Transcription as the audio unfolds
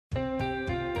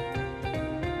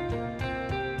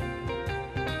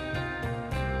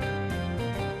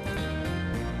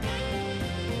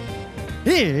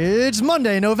It's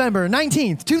Monday, November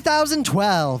 19th,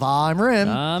 2012. I'm Rim.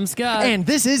 I'm Scott. And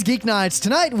this is Geeknights.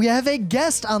 Tonight, we have a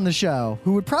guest on the show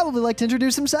who would probably like to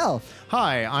introduce himself.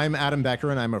 Hi, I'm Adam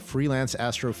Becker, and I'm a freelance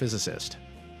astrophysicist.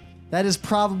 That is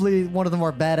probably one of the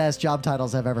more badass job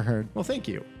titles I've ever heard. Well, thank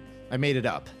you. I made it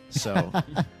up, so...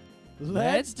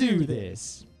 Let's do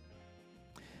this.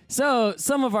 So,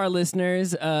 some of our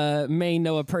listeners may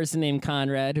know a person named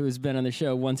Conrad who has been on the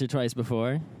show once or twice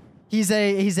before. He's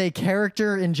a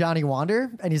character in Johnny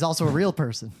Wander, and he's also a real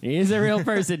person. He is a real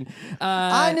person.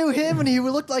 I knew him when he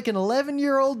looked like an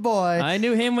 11-year-old boy. I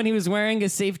knew him when he was wearing a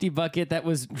safety bucket that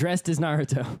was dressed as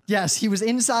Naruto. Yes, he was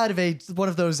inside of one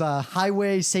of those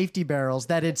highway safety barrels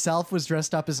that itself was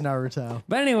dressed up as Naruto.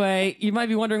 But anyway, you might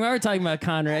be wondering why we're talking about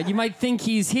Conrad. You might think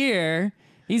he's here.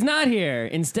 He's not here.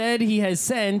 Instead, he has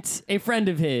sent a friend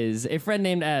of his, a friend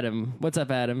named Adam. What's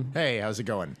up, Adam? Hey, how's it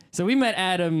going? So we met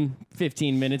Adam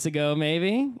 15 minutes ago,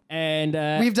 maybe,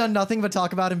 and we've done nothing but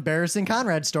talk about embarrassing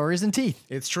Conrad stories and teeth.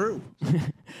 It's true.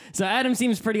 So Adam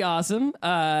seems pretty awesome,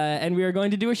 and we are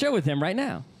going to do a show with him right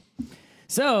now.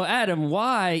 So, Adam,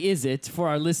 why is it, for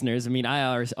our listeners, I mean, I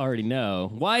already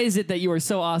know, why is it that you are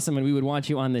so awesome and we would want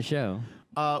you on the show?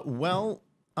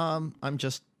 I'm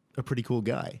just a pretty cool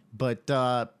guy, but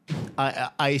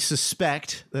I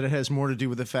suspect that it has more to do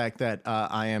with the fact that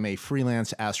I am a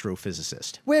freelance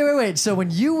astrophysicist. Wait. So when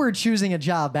you were choosing a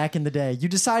job back in the day, you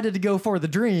decided to go for the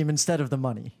dream instead of the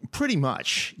money. Pretty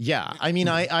much, yeah. I mean,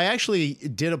 I actually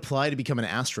did apply to become an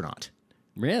astronaut.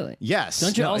 Really? Yes.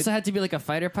 Don't you also have to be like a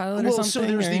fighter pilot or something? So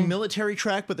there's the military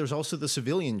track, but there's also the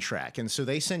civilian track. And so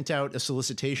they sent out a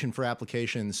solicitation for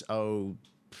applications, 9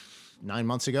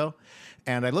 months ago.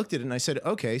 And I looked at it and I said,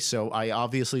 okay, so I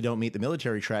obviously don't meet the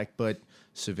military track, but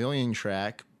civilian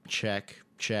track, check.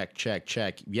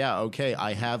 Yeah, okay,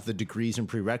 I have the degrees and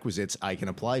prerequisites. I can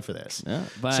apply for this. Yeah,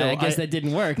 but so I guess that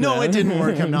didn't work. No, though. It didn't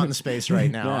work. I'm not in space right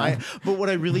now. Yeah. But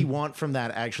what I really want from that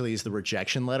actually is the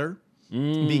rejection letter.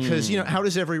 Because, how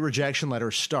does every rejection letter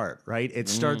start, right? It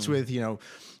starts with,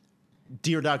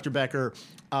 Dear Dr. Becker,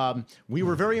 we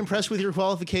were very impressed with your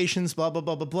qualifications, blah, blah,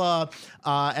 blah, blah,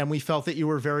 blah. And we felt that you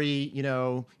were very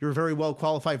well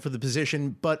qualified for the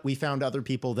position, but we found other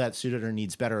people that suited our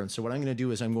needs better. And so what I'm going to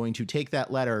do is I'm going to take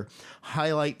that letter,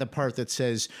 highlight the part that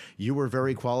says you were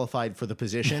very qualified for the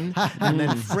position, and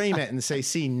then frame it and say,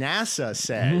 see, NASA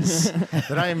says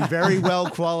that I am very well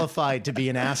qualified to be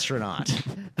an astronaut.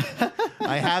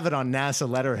 I have it on NASA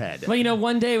letterhead. Well,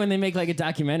 one day when they make like a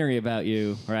documentary about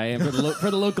you, right, for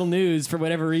the local news, for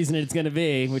whatever reason it's going to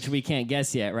be, which we can't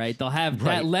guess yet, right? They'll have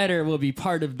that letter will be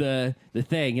part of the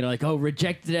thing, like,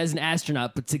 rejected as an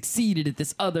astronaut, but succeeded at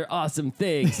this other awesome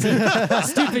thing.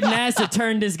 Stupid NASA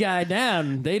turned this guy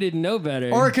down. They didn't know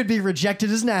better. Or it could be rejected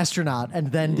as an astronaut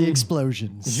and then the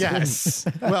explosions. Yes.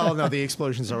 Well, no, the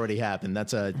explosions already happened.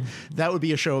 That would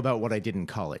be a show about what I did in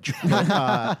college.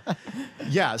 But,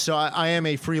 yeah, so I am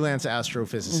a freelance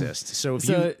astrophysicist.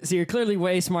 So you're clearly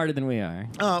way smarter than we are.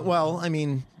 Well, I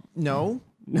mean, no.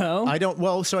 No? I don't.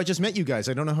 Well, so I just met you guys.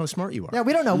 I don't know how smart you are. Yeah,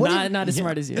 we don't know. Not as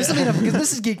smart as you. Because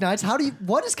this is Geeknights.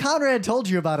 What has Conrad told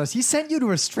you about us? He sent you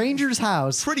to a stranger's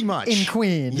house. Pretty much. In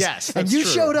Queens. Yes, that's and you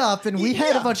true. showed up, and we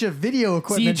had a bunch of video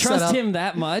equipment So you trust set up. him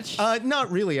that much?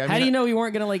 Not really. How do you know we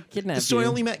weren't going to, kidnap you? So I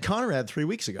only met Conrad 3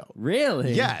 weeks ago.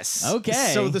 Really? Yes.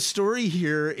 Okay. So the story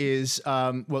here is,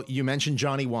 you mentioned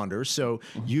Johnny Wander. So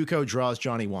Yuko draws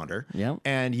Johnny Wander. Yep.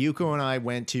 And Yuko and I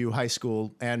went to high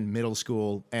school and middle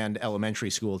school and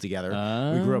elementary school together.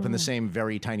 We grew up in the same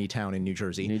very tiny town in New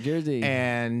Jersey.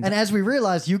 And as we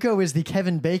realized, Yuko is the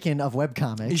Kevin Bacon of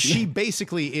webcomics. She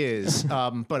basically is.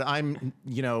 But I'm,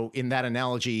 in that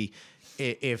analogy,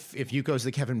 if Yuko's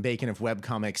the Kevin Bacon of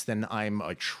webcomics, then I'm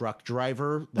a truck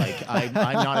driver. Like, I'm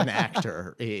not an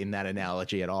actor in that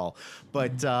analogy at all.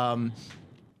 But,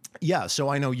 yeah, so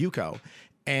I know Yuko.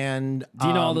 And do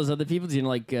you know all those other people? Do you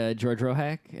know George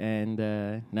Rohack and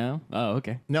no? Oh,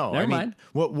 okay. No, never mind.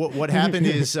 What happened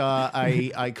is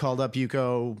I called up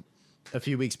Yuko a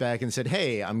few weeks back and said,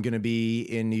 "Hey, I'm going to be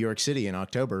in New York City in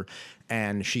October,"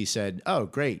 and she said, "Oh,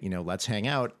 great, let's hang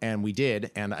out." And we did,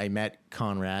 and I met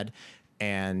Conrad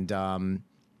and some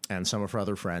of her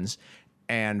other friends,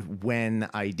 and when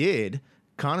I did,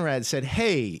 Conrad said,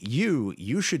 "Hey,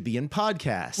 you should be in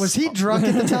podcasts." Was he drunk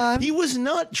at the time? He was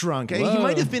not drunk. He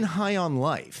might have been high on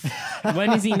life.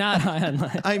 When is he not high on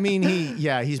life? I mean,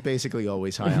 he's basically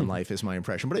always high on life is my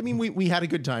impression. But I mean, we had a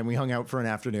good time. We hung out for an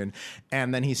afternoon.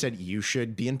 And then he said, "You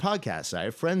should be in podcasts. I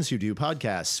have friends who do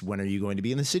podcasts. When are you going to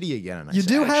be in the city again?" And you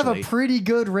do have a pretty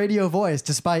good radio voice,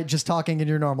 despite just talking in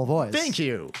your normal voice. Thank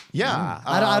you. Yeah.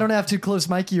 I don't have to close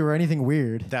mic you or anything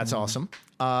weird. That's awesome.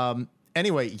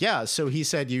 Anyway, yeah. So he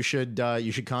said you should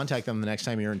contact them the next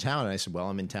time you're in town, and I said, well,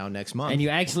 I'm in town next month. And you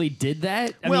actually did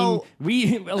that? I Well-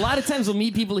 mean, a lot of times we'll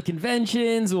meet people at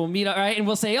conventions, we'll meet, right, and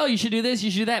we'll say, oh, you should do this,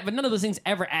 you should do that, but none of those things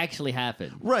ever actually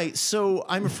happen. Right. So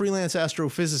I'm a freelance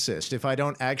astrophysicist. If I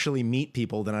don't actually meet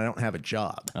people, then I don't have a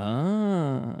job.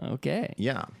 Oh, okay.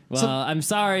 Yeah. Well, I'm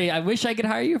sorry. I wish I could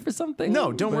hire you for something.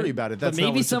 No, don't worry about it. That's but not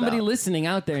maybe what it's somebody about. listening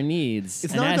out there needs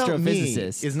It's an not about me.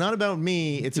 astrophysicist. It's not about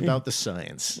me. It's about the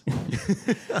science.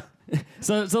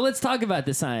 So let's talk about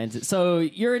the science. So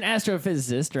you're an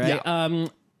astrophysicist, right? Yeah.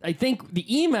 I think the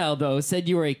email though said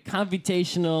you were a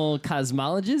computational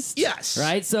cosmologist. Yes.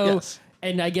 Right. So. Yes.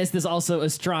 And I guess there's also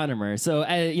astronomer. So,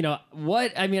 you know,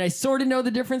 what? I mean, I sort of know the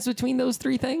difference between those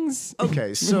three things.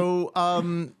 Okay, so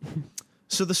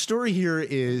so the story here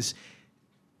is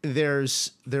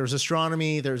there's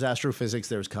astronomy, there's astrophysics,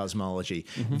 there's cosmology.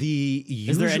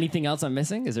 Is there anything else I'm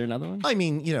missing? Is there another one? I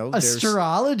mean, you know, there's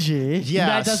Astrology. yeah,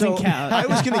 That doesn't so count. I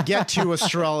was going to get to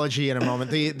astrology in a moment.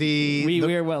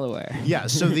 We are well aware. Yeah,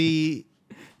 so the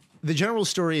general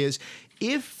story is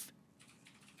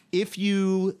if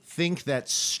you think that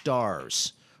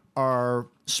stars are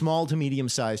small to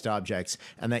medium-sized objects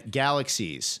and that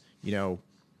galaxies, you know,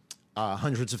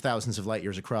 hundreds of thousands of light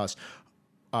years across,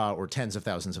 or tens of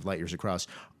thousands of light years across,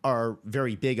 are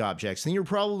very big objects, then you're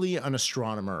probably an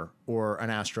astronomer or an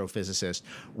astrophysicist.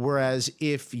 Whereas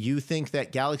if you think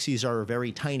that galaxies are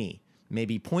very tiny,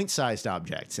 maybe point-sized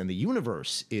objects, and the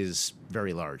universe is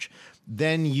very large,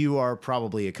 then you are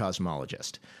probably a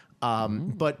cosmologist.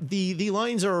 But the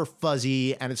lines are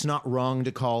fuzzy, and it's not wrong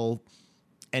to call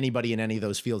anybody in any of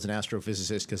those fields an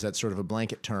astrophysicist because that's sort of a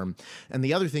blanket term. And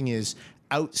the other thing is,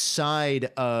 outside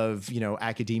of, you know,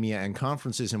 academia and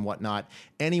conferences and whatnot,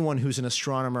 anyone who's an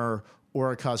astronomer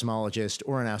or a cosmologist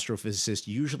or an astrophysicist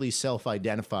usually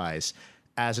self-identifies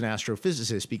as an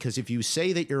astrophysicist, because if you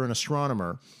say that you're an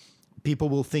astronomer, people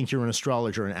will think you're an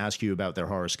astrologer and ask you about their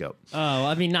horoscope. Oh,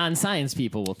 I mean, non-science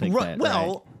people will think that.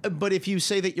 Well, but if you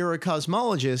say that you're a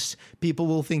cosmologist, people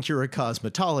will think you're a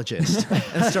cosmetologist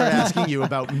and start asking you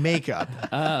about makeup.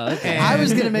 Oh, okay. I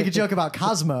was going to make a joke about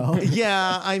Cosmo.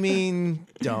 Yeah, I mean,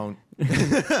 don't.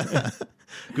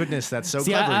 Goodness, that's so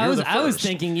See, clever. I You're was first.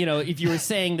 thinking, you know, if you were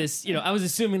saying this, you know, I was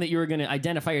assuming that you were going to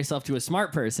identify yourself to a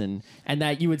smart person and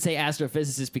that you would say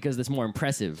astrophysicist because that's more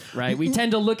impressive, right? We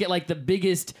tend to look at like the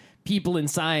biggest people in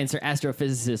science are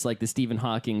astrophysicists, like the Stephen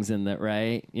Hawkings and that,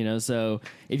 right? You know, so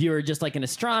if you were just like an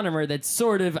astronomer, that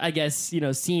sort of, I guess, you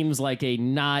know, seems like a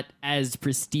not as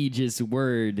prestigious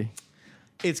word.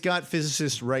 It's got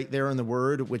physicist right there in the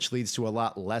word, which leads to a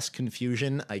lot less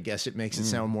confusion. I guess it makes it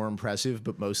sound more impressive,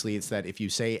 but mostly it's that if you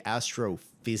say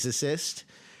astrophysicist,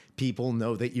 people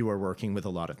know that you are working with a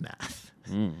lot of math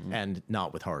and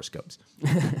not with horoscopes.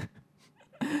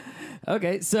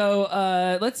 Okay,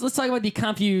 so let's talk about the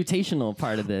computational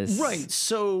part of this. Right.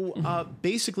 So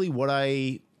basically what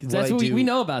I That's what do, we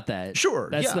know about that. Sure,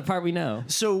 That's yeah. the part we know.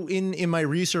 So in my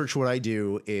the what I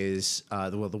do is,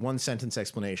 the one sentence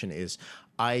explanation is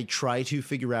I try to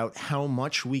figure out how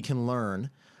much we can learn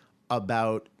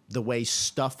about the way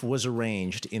stuff was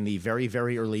arranged in the very,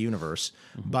 very early universe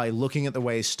by looking at the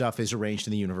way stuff is arranged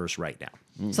in the universe right now.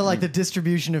 So like the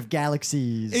distribution of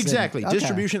galaxies. Exactly. Okay.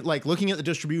 Distribution, like looking at the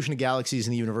distribution of galaxies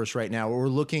in the universe right now, we're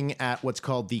looking at what's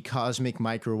called the cosmic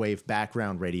microwave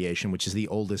background radiation, which is the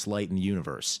oldest light in the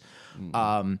universe.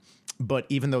 But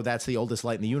even though that's the oldest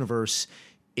light in the universe,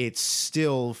 it's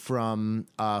still from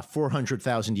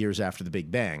 400,000 years after the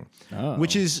Big Bang,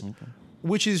 which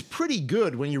is pretty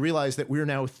good when you realize that we're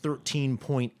now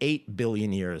 13.8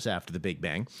 billion years after the Big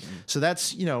Bang. So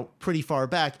that's, you know, pretty far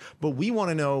back. But we want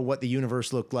to know what the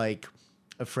universe looked like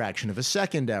a fraction of a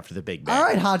second after the Big Bang. All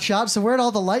right, Hotshot. So where'd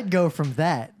all the light go from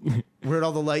that? Where'd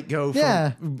all the light go from?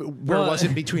 Yeah. Where was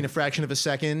it between a fraction of a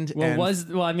second?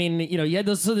 Well, I mean, you know, you had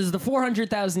those. So there's the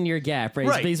 400,000 year gap, right?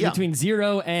 Right, It's yeah. between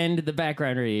zero and the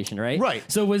background radiation, right? Right.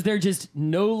 So was there just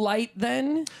no light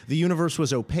then? The universe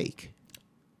was opaque.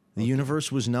 The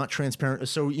universe was not transparent.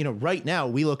 So, you know, right now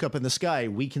we look up in the sky,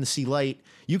 we can see light.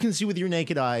 You can see with your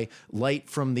naked eye light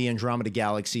from the Andromeda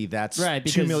galaxy. That's Right.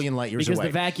 2 million light years because away.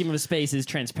 the vacuum of space is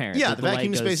transparent. Yeah, so the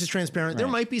vacuum light of space goes- is transparent. There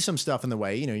Right. might be some stuff in the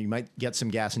way. You know, you might get some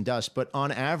gas and dust, but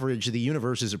on average, the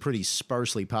universe is a pretty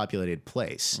sparsely populated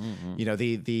place. You know,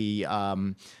 the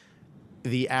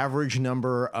average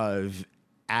number of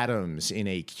atoms in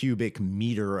a cubic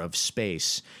meter of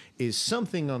space is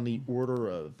something on the order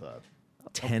of a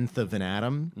tenth of an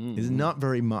atom. Is not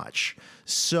very much.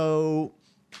 So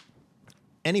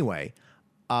anyway,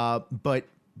 but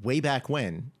way back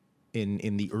when,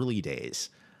 in the early days,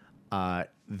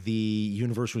 the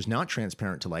universe was not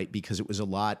transparent to light because it was a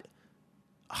lot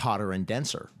hotter and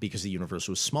denser because the universe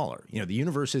was smaller. You know, the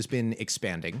universe has been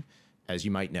expanding, as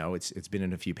you might know. It's been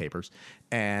in a few papers,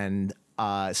 and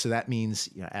so that means,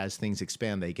 you know, as things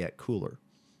expand, they get cooler.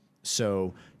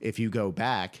 So if you go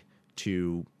back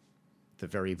to the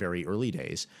very, very early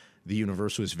days, the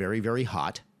universe was very, very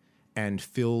hot and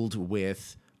filled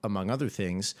with, among other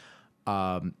things,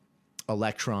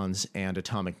 electrons and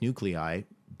atomic nuclei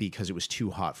because it was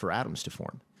too hot for atoms to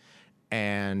form.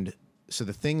 And so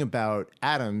the thing about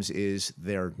atoms is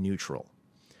they're neutral,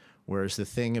 whereas the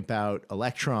thing about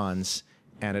electrons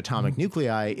and atomic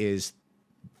nuclei is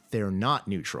they're not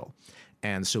neutral.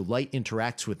 And so light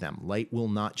interacts with them. Light will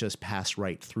not just pass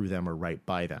right through them or right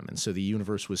by them. And so the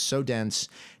universe was so dense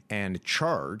and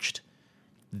charged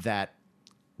that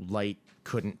light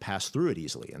couldn't pass through it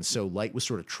easily. And so light was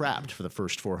sort of trapped for the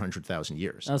first 400,000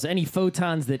 years. So any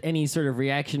photons that any sort of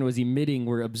reaction was emitting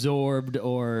were absorbed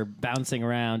or bouncing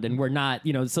around and were not,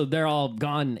 you know, so they're all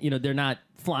gone, you know, they're not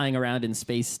flying around in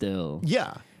space still.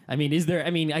 Yeah. I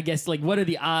mean, I guess, like, what are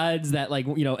the odds that, like,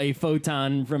 you know, a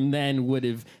photon from then would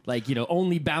have, like, you know,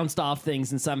 only bounced off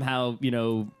things and somehow, you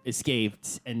know,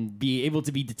 escaped and be able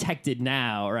to be detected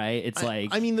now, right? It's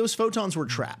I mean, those photons were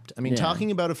trapped. I mean,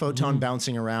 talking about a photon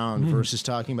bouncing around versus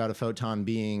talking about a photon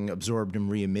being absorbed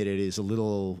and re-emitted is a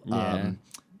little,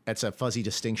 that's a fuzzy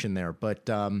distinction there. But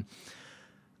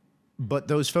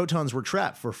those photons were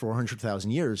trapped for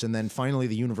 400,000 years. And then finally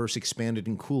the universe expanded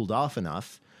and cooled off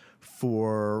enough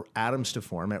for atoms to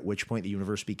form, at which point the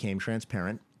universe became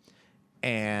transparent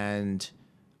and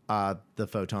the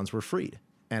photons were freed.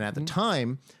 And at the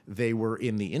time, they were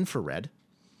in the infrared,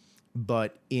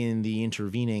 but in the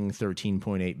intervening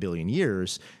 13.8 billion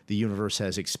years, the universe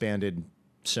has expanded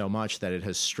so much that it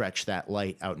has stretched that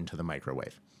light out into the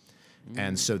microwave.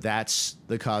 And so that's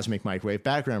the cosmic microwave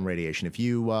background radiation. If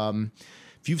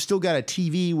you've still got a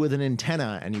TV with an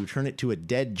antenna and you turn it to a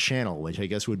dead channel, which I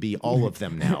guess would be all of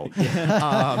them now,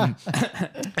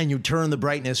 and you turn the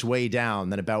brightness way down,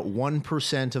 then about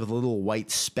 1% of the little white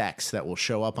specks that will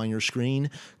show up on your screen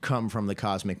come from the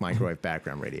cosmic microwave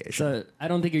background radiation. So I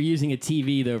don't think you're using a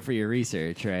TV, though, for your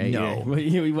research, right? No.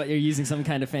 You're using some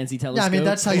kind of fancy telescope? Yeah, I mean,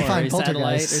 that's how you find satellite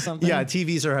poltergeists. or something? Yeah,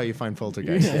 TVs are how you find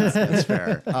poltergeists. Yes, that's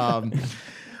fair.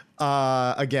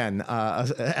 Again,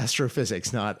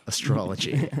 astrophysics, not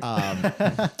astrology.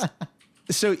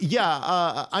 So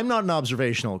yeah, I'm not an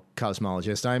observational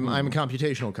cosmologist. I'm a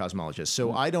computational cosmologist.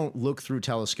 So I don't look through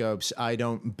telescopes. I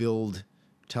don't build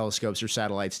telescopes or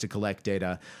satellites to collect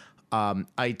data.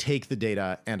 I take the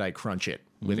data and I crunch it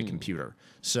with a computer.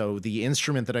 So the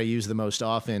instrument that I use the most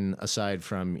often, aside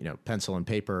from, you know, pencil and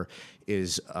paper,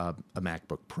 is a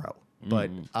MacBook Pro. But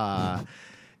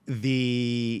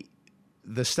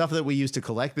the stuff that we use to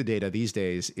collect the data these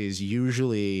days is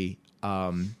usually,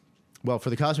 well,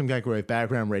 for the cosmic microwave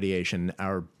background radiation,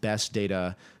 our best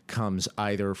data comes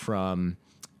either from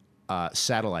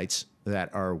satellites that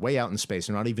are way out in space.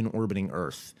 They're not even orbiting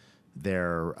Earth.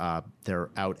 They're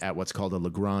out at what's called a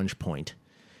Lagrange point,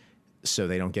 so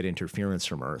they don't get interference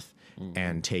from Earth,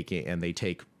 and they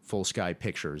take full sky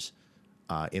pictures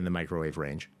in the microwave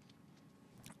range,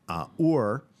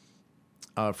 or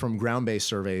from ground-based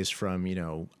surveys from, you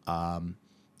know,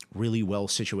 really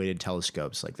well-situated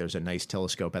telescopes. Like there's a nice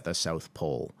telescope at the South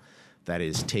Pole that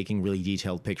is taking really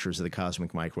detailed pictures of the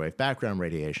cosmic microwave background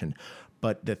radiation.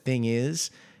 But the thing is,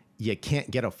 you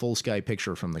can't get a full sky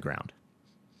picture from the ground.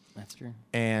 That's true.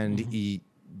 And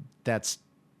that's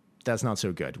not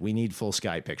so good. We need full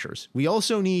sky pictures. We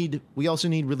also need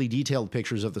really detailed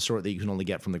pictures of the sort that you can only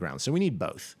get from the ground. So we need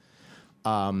both.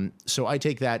 So I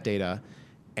take that data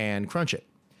and crunch it.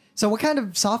 So what kind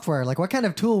of software, like what kind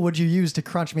of tool would you use to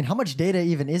crunch? I mean, how much data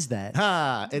even is that?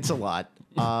 It's a lot.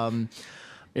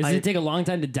 Does it take a long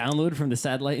time to download from the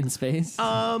satellite in space?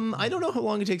 I don't know how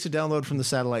long it takes to download from the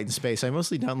satellite in space. I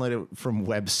mostly download it from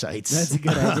websites. That's a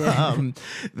good idea.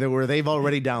 Where they've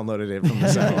already downloaded it from the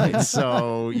satellite.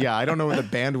 So yeah, I don't know what the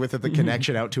bandwidth of the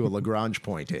connection out to a Lagrange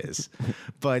point is.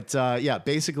 But yeah,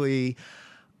 basically,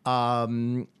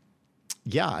 I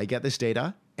get this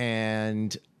data,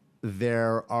 and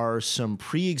there are some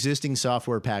pre-existing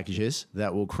software packages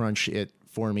that will crunch it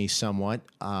for me somewhat.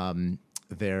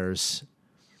 There's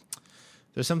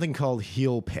something called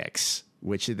HealPix,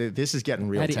 which this is getting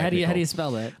real technical. How do you spell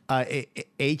that?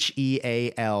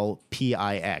 HealPix,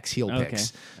 HealPix. Okay.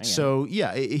 So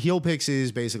yeah, HealPix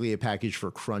is basically a package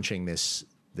for crunching this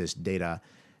data.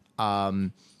 But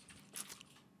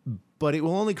it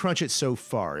will only crunch it so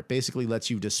far. It basically lets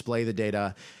you display the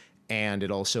data, and it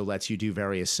also lets you do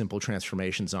various simple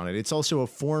transformations on it. It's also a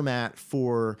format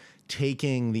for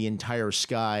taking the entire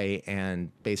sky and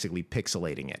basically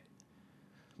pixelating it.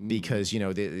 because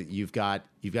you've got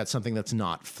something that's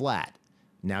not flat.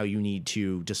 Now you need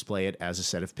to display it as a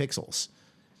set of pixels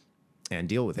and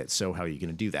deal with it. So how are you going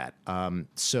to do that?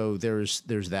 So there's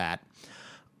that.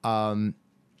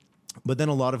 But then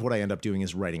a lot of what I end up doing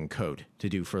is writing code to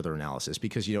do further analysis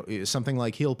because, something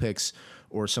like HealPix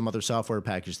or some other software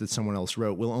package that someone else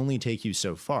wrote will only take you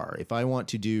so far. If I want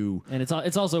to do... And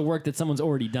it's also work that someone's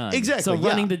already done. Exactly. So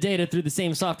running the data through the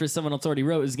same software someone else already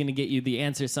wrote is going to get you the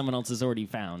answer someone else has already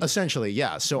found. Essentially,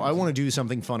 yeah. So I want to do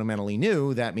something fundamentally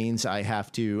new. That means I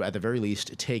have to, at the very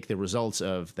least, take the results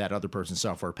of that other person's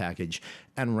software package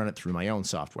and run it through my own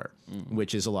software,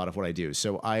 which is a lot of what I do.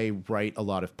 So I write a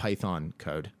lot of Python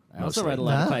code. I also write a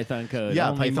lot of Python code. Yeah,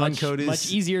 Only Python code is much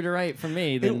easier to write for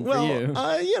me than for you.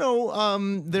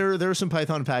 There are some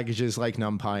Python packages like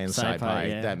NumPy and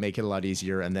SciPy that make it a lot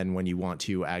easier. And then when you want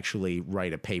to actually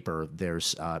write a paper,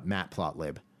 there's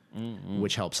Matplotlib,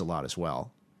 which helps a lot as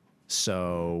well.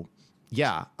 So,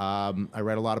 yeah, I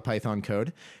write a lot of Python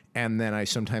code, and then I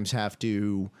sometimes have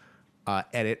to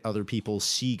edit other people's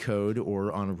C code,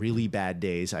 or on really bad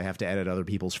days, I have to edit other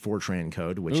people's Fortran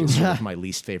code, which is sort of my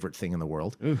least favorite thing in the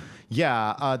world.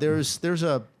 Yeah, there's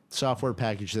a software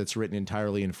package that's written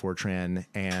entirely in Fortran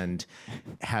and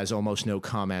has almost no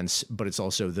comments, but it's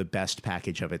also the best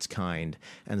package of its kind.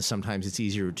 And sometimes it's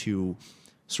easier to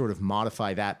sort of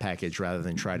modify that package rather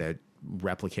than try to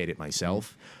replicate it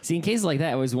myself. See, in cases like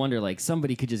that, I always wonder,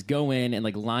 somebody could just go in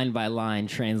and line by line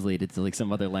translate it to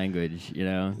some other language,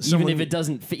 even if it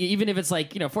doesn't, even if it's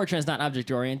Fortran's not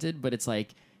object oriented, but it's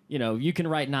you can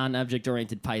write non-object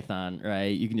oriented Python,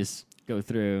 right? You can just go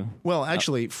through. Well,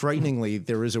 actually, frighteningly,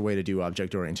 there is a way to do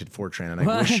object oriented Fortran, and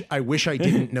I wish I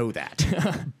didn't know that,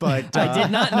 but I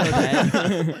did not know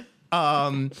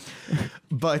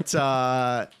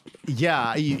that.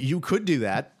 Yeah, you could do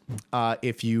that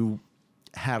if you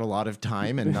had a lot of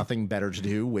time and nothing better to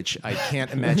do, which I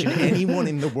can't imagine anyone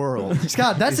in the world.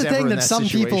 Scott, that's the thing that some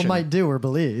people might do or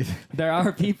believe. There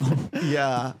are people.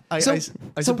 Yeah, I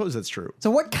suppose that's true. So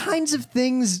what kinds of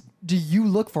things do you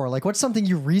look for? What's something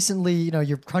you recently,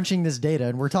 you're crunching this data,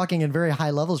 and we're talking in very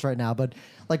high levels right now, but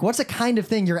what's the kind of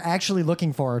thing you're actually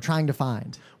looking for or trying to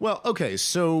find? Well, okay,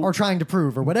 so... Or trying to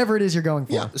prove, or whatever it is you're going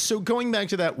for. Yeah, so going back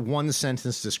to that one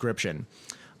sentence description,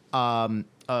 I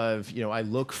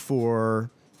look for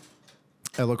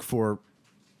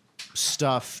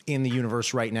stuff in the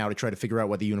universe right now to try to figure out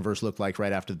what the universe looked like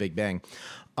right after the Big Bang.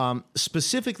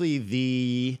 Specifically,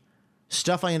 the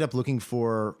stuff I end up looking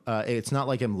for, it's not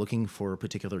like I'm looking for a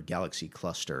particular galaxy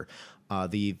cluster.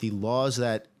 The laws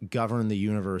that govern the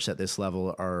universe at this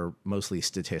level are mostly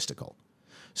statistical.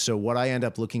 So what I end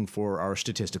up looking for are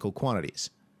statistical quantities.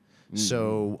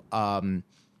 So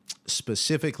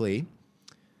specifically,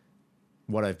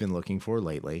 what I've been looking for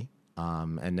lately,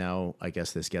 and now I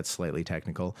guess this gets slightly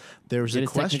technical. There's a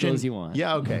question. Technical as you want.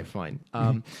 Yeah. Okay. Fine.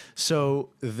 So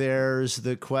there's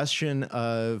the question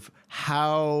of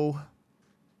how.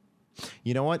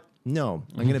 You know what? No,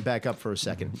 I'm going to back up for a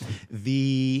second.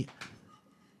 The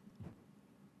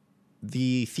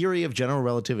theory of general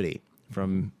relativity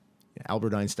from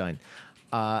Albert Einstein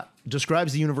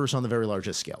describes the universe on the very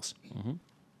largest scales.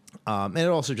 And it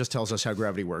also just tells us how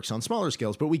gravity works on smaller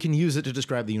scales, but we can use it to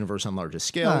describe the universe on largest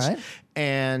scales. All right.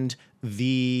 And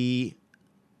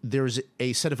there's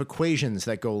a set of equations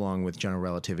that go along with general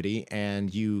relativity,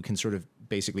 and you can sort of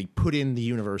basically put in the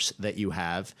universe that you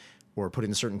have, or put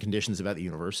in certain conditions about the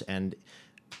universe, and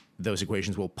those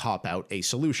equations will pop out a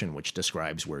solution which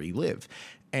describes where you live.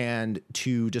 And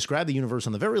to describe the universe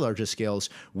on the very largest scales,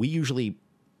 we usually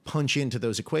punch into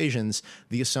those equations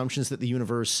the assumptions that the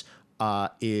universe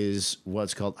is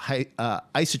what's called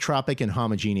isotropic and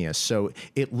homogeneous. So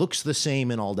it looks the same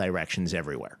in all directions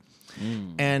everywhere.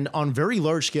 And on very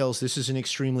large scales, this is an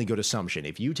extremely good assumption.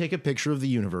 If you take a picture of the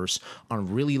universe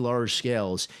on really large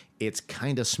scales, it's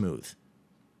kind of smooth.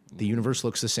 The universe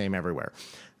looks the same everywhere.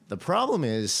 The problem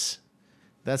is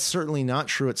that's certainly not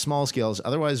true at small scales.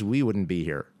 Otherwise, we wouldn't be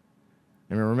here.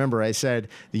 I mean, remember, I said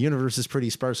the universe is pretty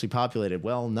sparsely populated.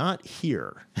 Well, not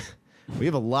here. We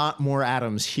have a lot more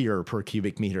atoms here per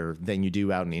cubic meter than you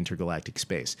do out in intergalactic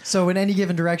space. So in any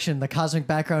given direction, the cosmic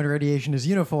background radiation is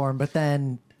uniform, but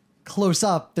then close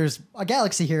up, there's a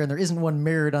galaxy here and there isn't one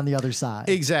mirrored on the other side.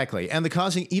 Exactly. And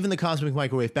even the cosmic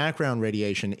microwave background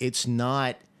radiation, it's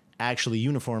not actually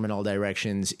uniform in all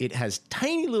directions. It has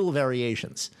tiny little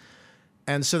variations.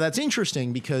 And so that's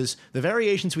interesting because the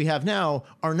variations we have now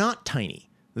are not tiny.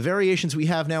 The variations we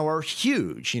have now are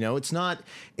huge. It's not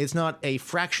a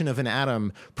fraction of an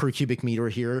atom per cubic meter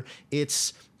here.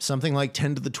 It's something like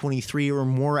 10 to the 23 or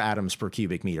more atoms per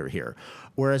cubic meter here.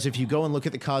 Whereas if you go and look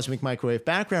at the cosmic microwave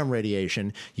background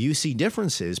radiation, you see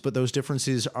differences, but those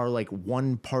differences are like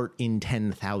 1 part in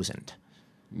 10,000.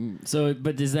 So,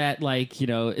 but is that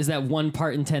is that 1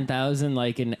 part in 10,000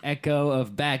 like an echo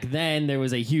of back then there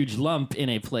was a huge lump in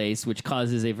a place which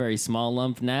causes a very small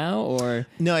lump now? Or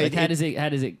no, how does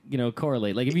it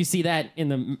correlate? Like if you see that in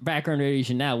the background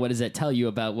radiation now, what does that tell you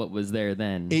about what was there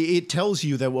then? It tells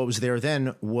you that what was there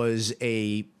then was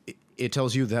a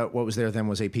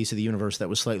piece of the universe that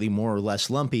was slightly more or less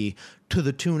lumpy to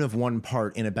the tune of 1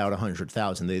 part in about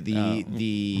 100,000.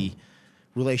 The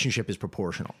relationship is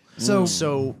proportional.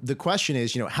 So the question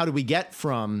is, how do we get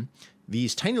from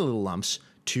these tiny little lumps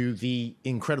to the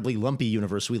incredibly lumpy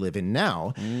universe we live in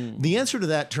now? The answer to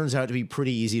that turns out to be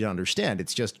pretty easy to understand.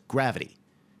 It's just gravity.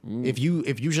 If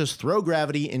you just throw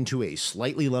gravity into a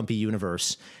slightly lumpy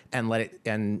universe and let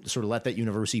that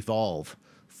universe evolve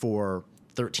for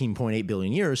 13.8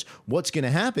 billion years, what's going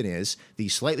to happen is the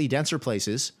slightly denser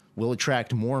places will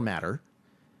attract more matter,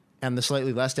 and the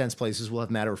slightly less dense places will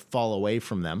have matter fall away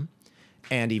from them.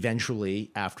 And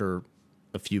eventually, after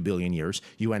a few billion years,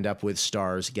 you end up with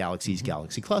stars, galaxies,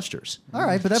 galaxy clusters. All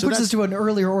right, but that brings us to an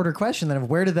earlier order question then of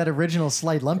where did that original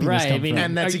slight lumpiness come from?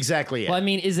 And that's exactly it. Well,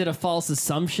 is it a false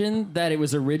assumption that it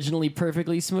was originally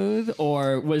perfectly smooth,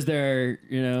 or was there,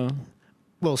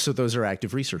 Well, so those are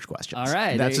active research questions. All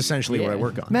right. That's essentially what I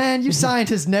work on. Man, you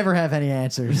scientists never have any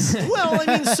answers.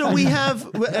 Well, so we have...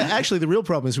 Actually, the real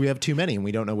problem is we have too many, and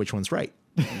we don't know which one's right.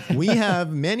 We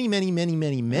have many, many, many,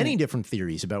 many, many different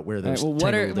theories about where those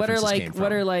what are came from.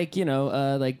 what are like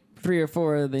 3 or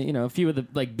 4 of the a few of the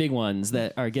big ones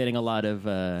that are getting a lot of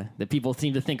that people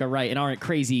seem to think are right and aren't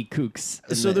crazy kooks?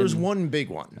 So there's one big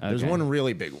one. Okay. There's one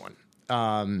really big one.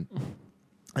 And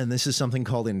this is something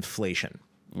called inflation.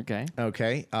 Okay.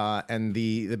 And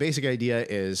the basic idea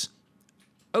is,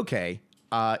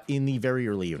 in the very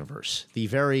early universe, the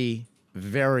very,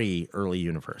 very early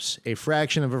universe, a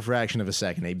fraction of a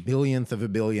second, a billionth of a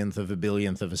billionth of a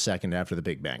billionth of a second after the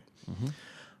Big Bang,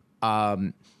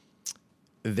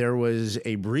 there was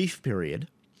a brief period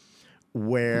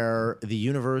where the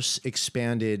universe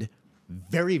expanded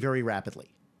very, very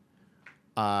rapidly.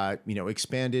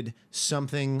 Expanded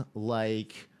something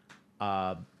like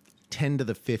 10 to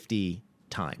the 50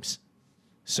 times.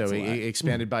 So it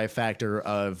expanded by a factor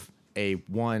of a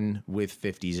 1 with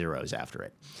 50 zeros after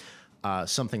it.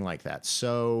 Something like that.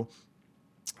 So,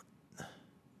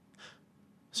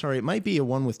 sorry, it might be a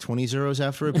 1 with 20 zeros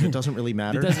after it, but it doesn't really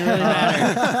matter. It doesn't really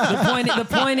matter. The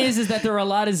point is that there are a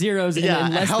lot of zeros in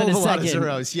less hell than of a a second. lot of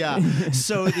zeros, yeah.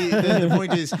 So the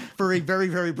point is, for a very,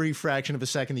 very brief fraction of a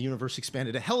second, the universe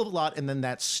expanded a hell of a lot, and then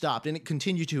that stopped. And it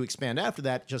continued to expand after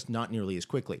that, just not nearly as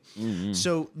quickly.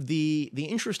 So the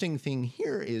interesting thing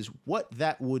here is what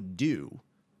that would do.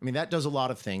 That does a lot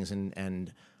of things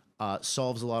and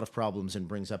solves a lot of problems and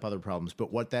brings up other problems.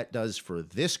 But what that does for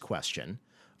this question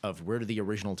of where did the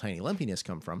original tiny lumpiness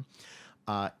come from,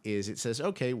 is it says,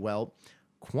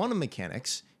 quantum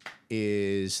mechanics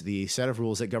is the set of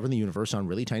rules that govern the universe on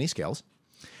really tiny scales.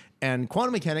 And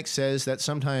quantum mechanics says that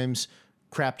sometimes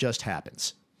crap just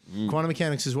happens. Quantum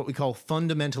mechanics is what we call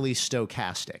fundamentally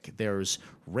stochastic. There's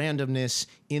randomness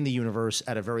in the universe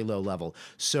at a very low level.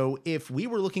 So if we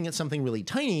were looking at something really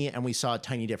tiny and we saw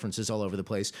tiny differences all over the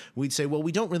place, we'd say, well,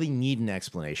 we don't really need an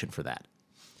explanation for that.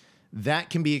 That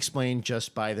can be explained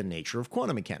just by the nature of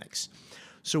quantum mechanics.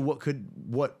 So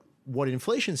what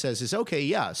inflation says is,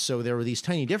 so there were these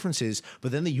tiny differences,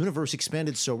 but then the universe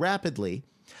expanded so rapidly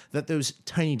that those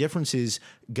tiny differences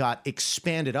got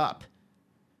expanded up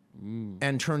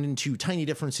and turned into tiny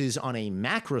differences on a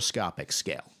macroscopic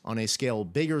scale, on a scale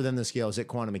bigger than the scales that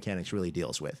quantum mechanics really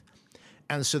deals with.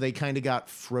 And so they kind of got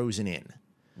frozen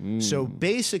in. So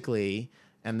basically,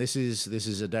 and this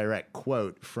is a direct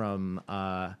quote from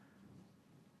now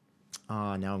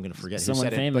I'm going to forget someone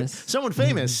who said famous. it. But someone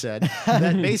famous said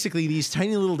that basically these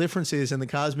tiny little differences in the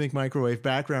cosmic microwave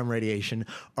background radiation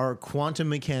are quantum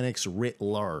mechanics writ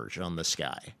large on the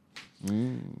sky.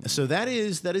 So that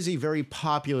is a very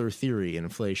popular theory in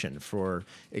inflation for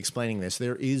explaining this.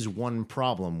 There is one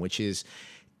problem, which is,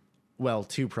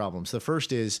 two problems. The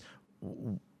first is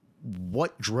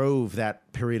what drove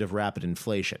that period of rapid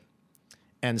inflation?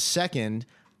 And second,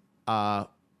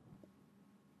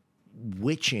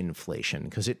 which inflation?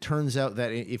 Because it turns out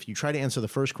that if you try to answer the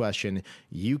first question,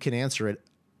 you can answer it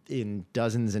in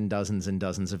dozens and dozens and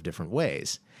dozens of different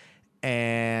ways.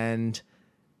 And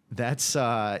that's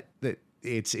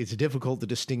it's difficult to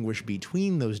distinguish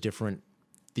between those different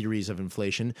theories of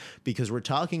inflation, because we're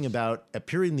talking about a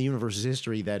period in the universe's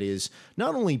history that is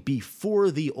not only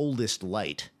before the oldest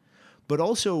light, but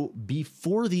also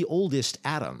before the oldest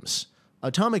atoms.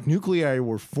 Atomic nuclei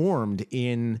were formed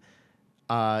in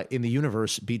the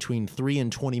universe between 3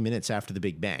 and 20 minutes after the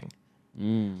Big Bang.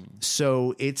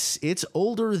 So it's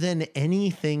older than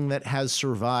anything that has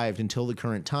survived until the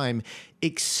current time,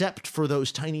 except for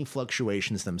those tiny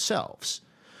fluctuations themselves.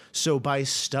 So by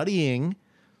studying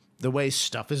the way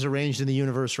stuff is arranged in the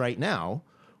universe right now,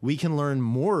 we can learn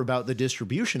more about the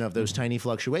distribution of those tiny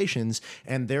fluctuations,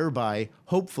 and thereby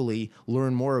hopefully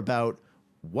learn more about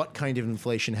what kind of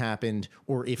inflation happened,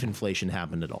 or if inflation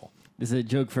happened at all. This is a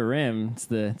joke for Rim. It's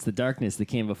the darkness that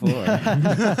came before.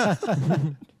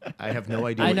 I have no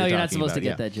idea. I know what you're not talking supposed to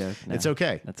about. get that joke. No, It's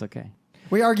okay. That's okay.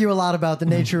 We argue a lot about the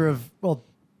nature of, well,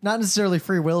 not necessarily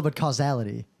free will, but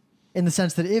causality, in the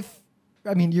sense that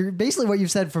you're basically what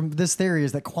you've said from this theory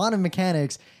is that quantum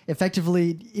mechanics,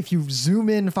 effectively, if you zoom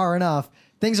in far enough,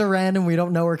 things are random. We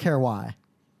don't know or care why.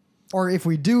 Or if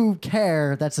we do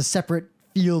care, that's a separate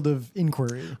field of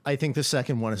inquiry. I think the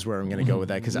second one is where I'm going to go with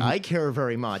that, because I care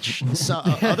very much. So,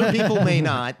 other people may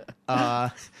not.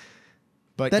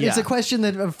 But That is a question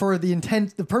that, for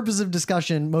the purpose of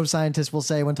discussion, most scientists will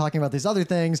say when talking about these other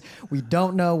things, we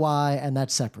don't know why, and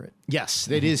that's separate. Yes,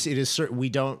 it is. It is certain. We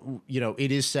don't.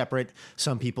 It is separate.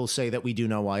 Some people say that we do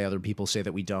know why. Other people say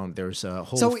that we don't. There's a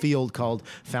whole field called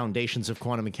Foundations of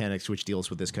Quantum Mechanics, which deals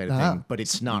with this kind of thing, but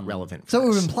it's not relevant. So it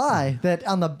would imply that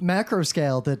on the macro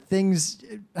scale, that things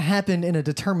happen in a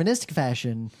deterministic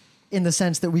fashion, in the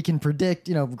sense that we can predict,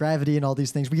 gravity and all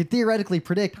these things. We could theoretically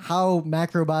predict how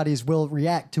macro bodies will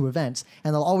react to events,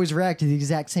 and they'll always react to the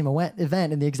exact same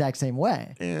event in the exact same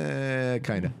way.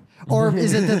 Kind of. Or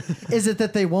is it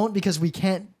that they won't because we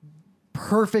can't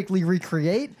perfectly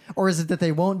recreate, or is it that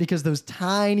they won't because those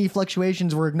tiny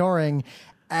fluctuations we're ignoring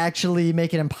actually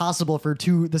make it impossible for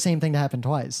the same thing to happen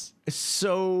twice?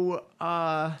 So,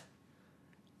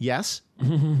 yes,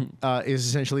 is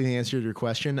essentially the answer to your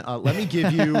question. Let me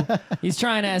give you... He's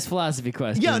trying to ask philosophy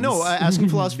questions. Yeah, no, asking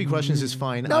philosophy questions is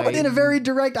fine. No, but in a very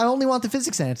direct, I only want the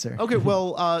physics answer. Okay,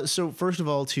 well, so first of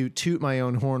all, to toot my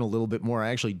own horn a little bit more, I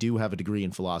actually do have a degree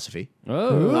in philosophy.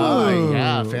 Oh.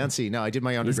 Yeah, fancy. No, I did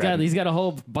my undergrad. He's got a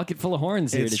whole bucket full of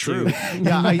horns here. It's to true. chew.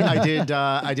 Yeah,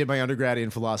 I did my undergrad in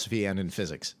philosophy and in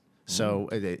physics. So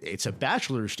it's a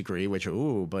bachelor's degree, which,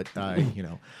 but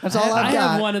That's all I've I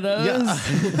got. have one of those.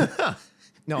 Yeah.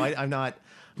 No, I'm not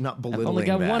belittling I've only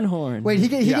got that. one horn. Wait, he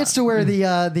gets to wear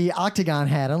the octagon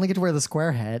hat. I only get to wear the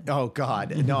square hat. Oh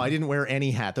God, no! I didn't wear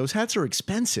any hat. Those hats are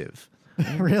expensive.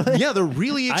 Really? Yeah, they're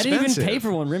really I expensive. didn't even pay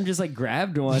for one. Rim just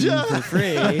grabbed one for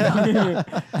free. I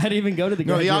didn't even go to the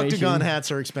No, the graduation. octagon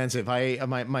hats are expensive.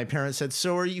 My parents said,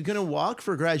 "So are you going to walk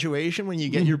for graduation when you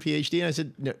get your PhD?" And I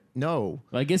said, "No."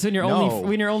 Well, I guess when you're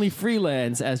only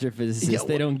freelance astrophysicist,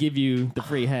 they don't give you the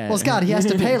free hat. Well, Scott, he has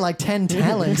to pay like 10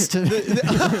 talents to.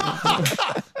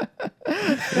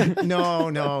 No.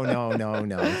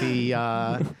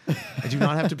 I do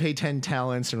not have to pay 10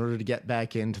 talents in order to get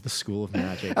back into the School of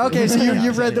Magic. Okay, so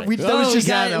you've read that. That was just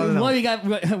we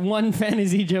got one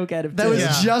fantasy joke out of that two.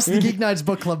 was just the Geeknights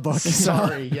book club book.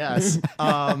 Sorry, yes.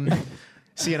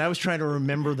 See, and I was trying to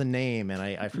remember the name, and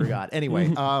I forgot. Anyway,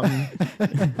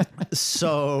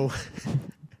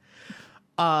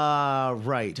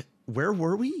 right. Where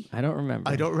were we? I don't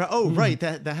remember. Right.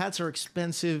 The hats are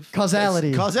expensive.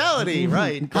 Causality. Causality,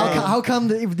 right. How come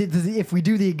if we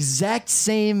do the exact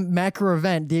same macro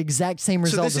event, the exact same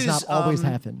result does not always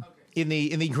happen? In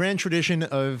the grand tradition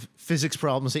of physics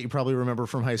problems that you probably remember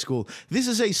from high school, this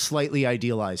is a slightly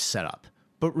idealized setup,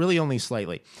 but really only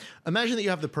slightly. Imagine that you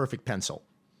have the perfect pencil.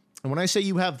 And when I say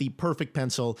you have the perfect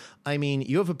pencil, I mean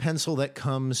you have a pencil that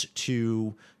comes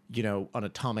to, an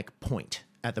atomic point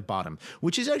at the bottom,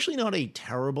 which is actually not a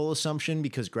terrible assumption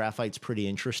because graphite's pretty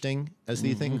interesting as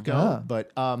these things go. Yeah.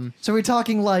 But so we're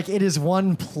talking like it is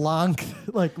one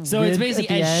Planck, so it's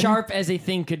basically as end? sharp as a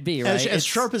thing could be, right? as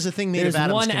sharp as a thing made there's of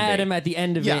atoms one can atom be. at the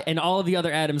end of it, and all of the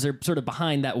other atoms are sort of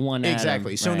behind that one atom.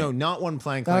 Exactly. So right? no, not one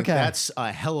Planck. Like, Okay. that's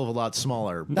a hell of a lot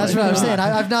smaller. That's what I was saying.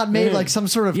 I've not made like some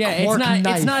sort of quark knife.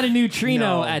 It's not a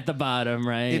neutrino No. at the bottom,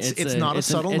 right? It's not a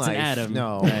subtle it's knife. an atom.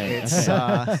 No, Right. it's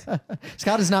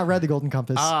Scott has not read the Golden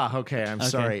Compass. okay. I'm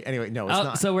sorry. Anyway, no, it's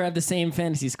not. So we're at the same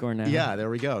fantasy score now. Yeah, there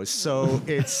we go. So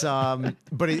it's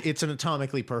but it's an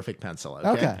atomically perfect pencil.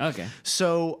 Okay. Okay.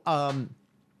 So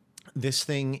this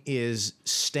thing is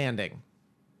standing.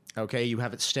 Okay, you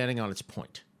have it standing on its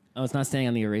point. Oh, it's not staying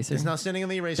on the eraser. It's not standing on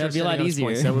the eraser. That'd be a it's lot standing on its easier.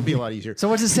 points. That would be a lot easier. So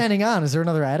what's it standing on? Is there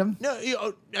another atom? No,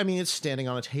 I mean it's standing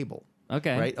on a table.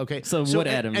 Okay. Right. Okay. So what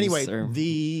atoms? Anyway, or-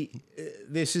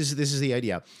 this is the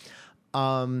idea.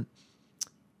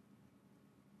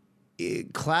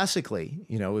 Classically,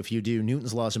 if you do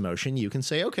Newton's laws of motion, you can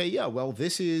say, okay, yeah, well,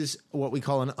 this is what we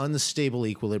call an unstable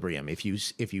equilibrium. If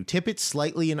you tip it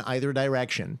slightly in either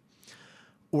direction,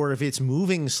 or if it's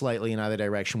moving slightly in either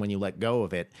direction when you let go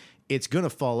of it, it's going to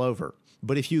fall over.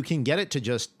 But if you can get it to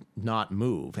just not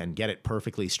move and get it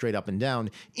perfectly straight up and down,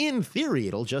 in theory,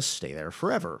 it'll just stay there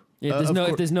forever. Yeah,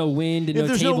 if there's no wind and if no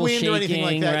there's table no wind shaking, or anything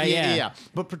like that, right? Yeah.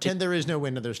 But pretend there is no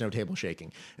wind and there's no table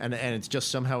shaking, and it's just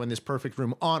somehow in this perfect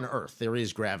room on Earth there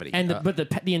is gravity. And but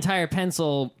the entire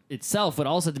pencil itself would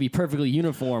also have to be perfectly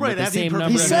uniform, right? With the same number.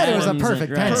 He of said it was a atoms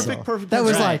perfect and, pencil. Perfect. That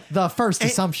was pencil. like the first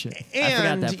assumption.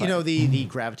 And that part. the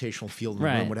gravitational field in the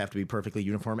Right. room would have to be perfectly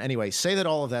uniform. Anyway, say that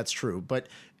all of that's true, but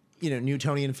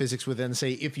Newtonian physics would then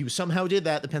say if you somehow did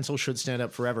that, the pencil should stand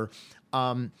up forever.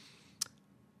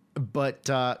 But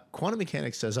quantum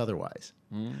mechanics says otherwise.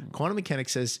 Quantum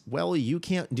mechanics says, well, you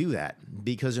can't do that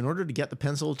because in order to get the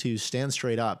pencil to stand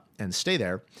straight up and stay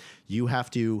there, you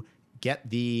have to get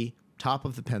the top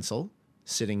of the pencil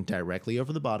sitting directly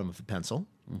over the bottom of the pencil.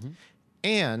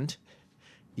 And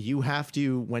you have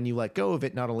to, when you let go of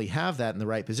it, not only have that in the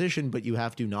right position, but you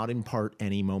have to not impart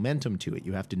any momentum to it.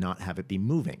 You have to not have it be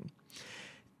moving.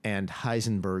 And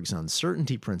Heisenberg's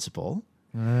uncertainty principle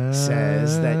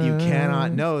says that you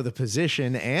cannot know the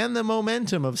position and the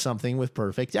momentum of something with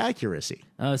perfect accuracy.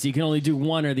 Oh, so you can only do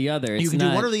one or the other. You can do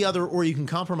one or the other, or you can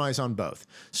compromise on both.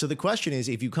 So the question is,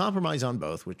 if you compromise on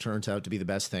both, which turns out to be the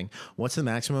best thing, what's the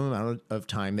maximum amount of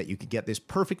time that you could get this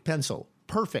perfect pencil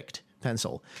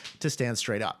to stand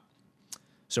straight up?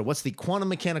 So what's the quantum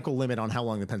mechanical limit on how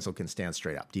long the pencil can stand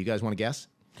straight up? Do you guys want to guess?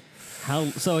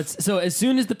 So as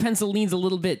soon as the pencil leans a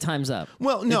little bit, time's up.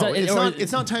 Well, no,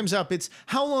 it's not time's up. It's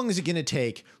how long is it going to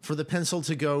take for the pencil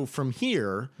to go from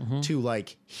here to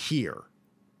like here?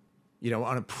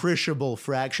 On appreciable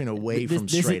fraction away from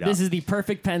straight up. This is the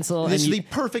perfect pencil. This is the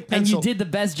perfect pencil. And you did the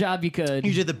best job you could.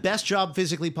 You did the best job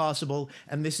physically possible.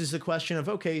 And this is the question of,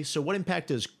 okay, so what impact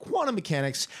does quantum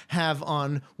mechanics have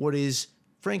on what is,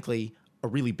 frankly, a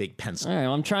really big pencil? All right,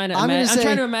 well, I'm trying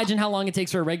to imagine how long it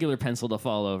takes for a regular pencil to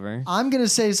fall over. I'm going to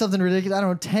say something ridiculous. I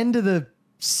don't know, 10 to the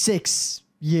 6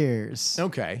 years.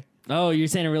 Okay. Oh, you're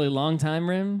saying a really long time,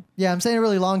 Rim? Yeah, I'm saying a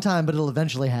really long time, but it'll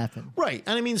eventually happen. Right.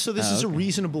 And I mean, so this is a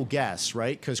reasonable guess,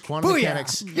 right? Because quantum Booyah!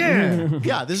 mechanics.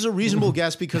 Yeah. This is a reasonable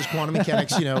guess because quantum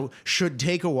mechanics, should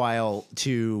take a while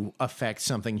to affect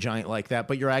something giant like that.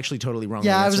 But you're actually totally wrong.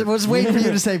 Yeah, I was waiting for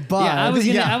you to say but.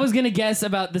 Yeah, I was gonna guess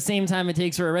about the same time it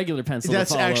takes for a regular pencil That's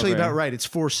to fall actually over. about right. It's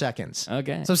 4 seconds.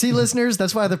 Okay. So see, listeners,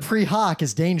 that's why the pre-hawk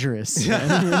is dangerous.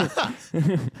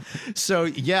 So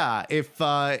yeah, if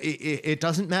it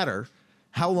doesn't matter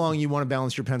how long you want to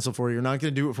balance your pencil for, you're not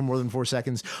going to do it for more than 4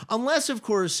 seconds. Unless, of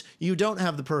course, you don't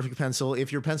have the perfect pencil.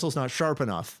 If your pencil's not sharp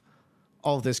enough,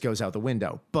 all of this goes out the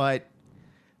window. But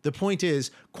the point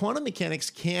is, quantum mechanics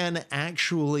can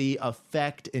actually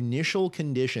affect initial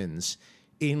conditions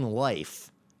in life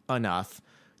enough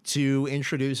to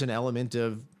introduce an element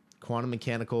of quantum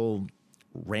mechanical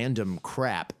random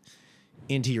crap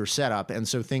into your setup, and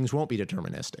so things won't be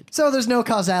deterministic. So there's no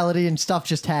causality and stuff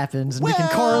just happens, and we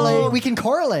can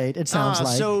correlate. It sounds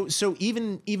like. So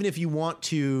even if you want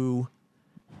to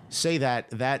say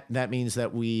that means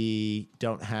that we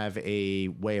don't have a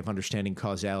way of understanding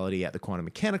causality at the quantum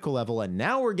mechanical level, and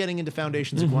now we're getting into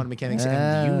foundations of quantum mechanics,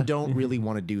 and you don't really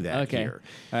want to do that here.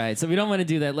 All right, so we don't want to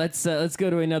do that. Let's go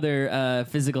to another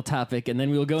physical topic, and then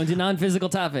we will go into non-physical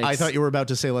topics. I thought you were about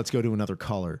to say let's go to another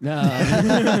caller. No.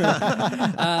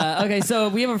 Okay, so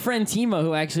we have a friend Timo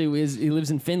who actually he lives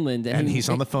in Finland, and he's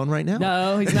on the phone right now.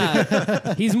 No, he's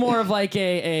not. He's more of like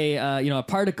a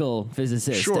particle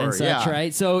physicist and such,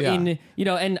 right? So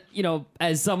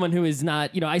as someone who is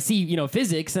not, I see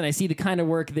physics and I see the kind of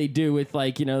work they do with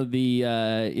like finding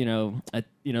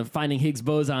Higgs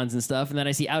bosons and stuff, and then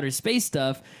I see outer space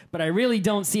stuff, but I really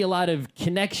don't see a lot of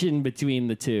connection between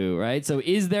the two, right? So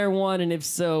is there one, and if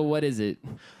so, what is it?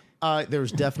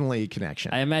 There's definitely a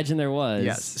connection. I imagine there was.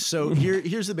 Yes. So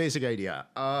here's the basic idea.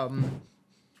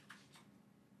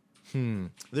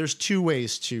 There's 2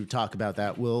 ways to talk about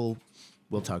that. We'll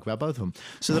talk about both of them.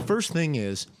 So the first thing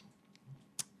is,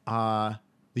 the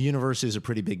universe is a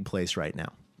pretty big place right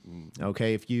now.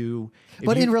 Okay,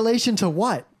 in relation to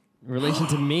what? In relation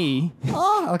to me.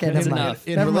 Oh, okay, That's never mind. enough.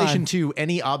 In relation to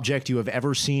any object you have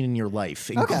ever seen in your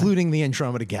life, including the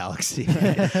Andromeda Galaxy.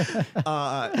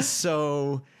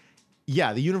 So,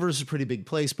 yeah, the universe is a pretty big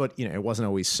place, but it wasn't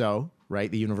always so,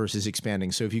 right? The universe is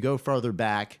expanding. So if you go farther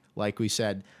back, like we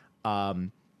said,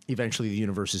 eventually the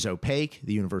universe is opaque.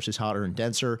 The universe is hotter and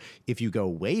denser. If you go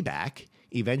way back,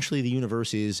 eventually the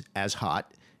universe is as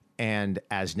hot and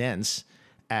as dense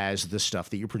as the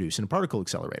stuff that you produce in a particle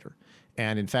accelerator.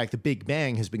 And in fact, the Big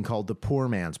Bang has been called the poor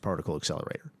man's particle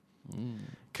accelerator.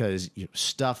 Because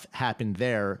stuff happened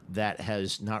there that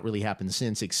has not really happened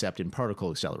since, except in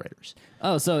particle accelerators.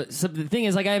 Oh, so the thing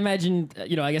is, like, I imagined,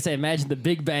 I guess I imagined the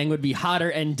Big Bang would be hotter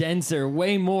and denser,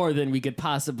 way more than we could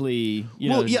possibly,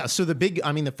 Well, yeah. So the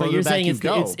further back you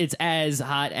go, it's as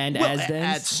hot and as dense.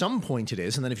 At some point, it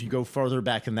is, and then if you go farther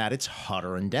back than that, it's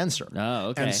hotter and denser. Oh,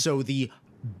 okay. And so the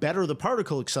better the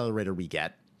particle accelerator we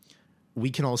get, we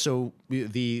can also,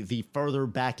 the farther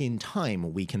back in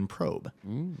time we can probe.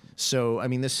 So, I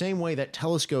mean, the same way that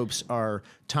telescopes are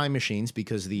time machines,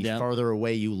 because the farther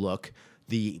away you look,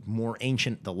 the more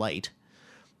ancient the light.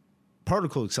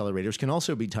 Particle accelerators can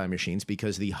also be time machines,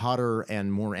 because the hotter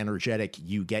and more energetic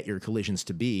you get your collisions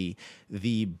to be,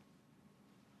 the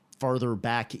farther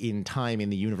back in time in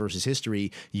the universe's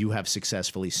history you have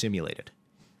successfully simulated.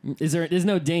 There's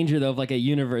no danger, though, of like a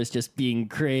universe just being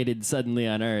created suddenly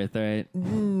on Earth, right?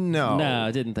 No. No, I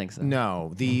didn't think so.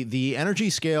 No. The energy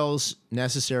scales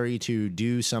necessary to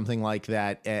do something like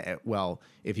that, well,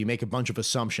 if you make a bunch of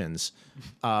assumptions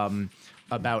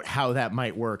about how that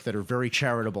might work that are very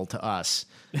charitable to us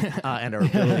and our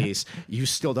abilities, you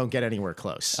still don't get anywhere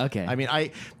close. Okay. I mean,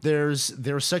 there's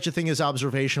such a thing as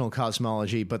observational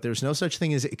cosmology, but there's no such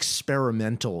thing as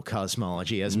experimental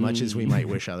cosmology, as much as we might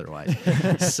wish otherwise.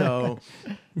 So,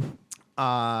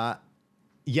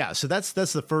 yeah, so that's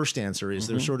the first answer, is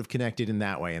they're sort of connected in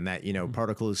that way, and that,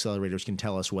 particle accelerators can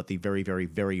tell us what the very, very,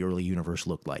 very early universe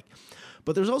looked like.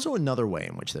 But there's also another way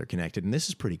in which they're connected, and this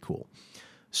is pretty cool.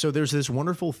 So there's this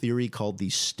wonderful theory called the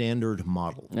Standard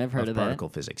Model of particle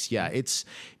physics. Yeah, it's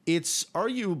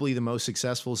arguably the most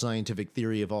successful scientific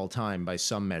theory of all time by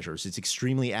some measures. It's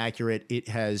extremely accurate.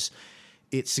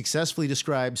 It successfully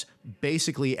describes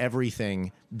basically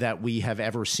everything that we have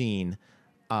ever seen,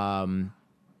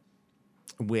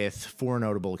 with four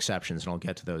notable exceptions, and I'll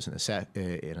get to those in a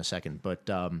second. But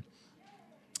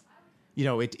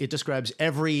it describes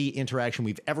every interaction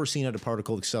we've ever seen at a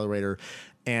particle accelerator,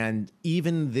 and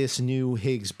even this new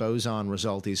Higgs boson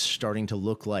result is starting to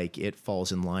look like it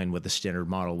falls in line with the Standard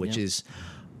Model, which is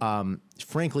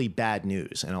frankly bad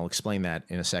news, and I'll explain that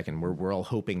in a second. We're all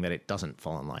hoping that it doesn't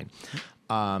fall in line,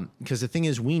 because the thing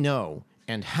is, we know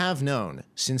and have known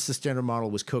since the Standard Model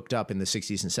was cooked up in the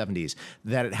 60s and 70s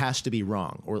that it has to be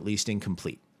wrong, or at least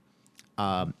incomplete,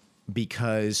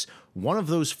 because one of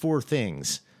those four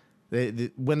things.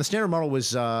 When the Standard Model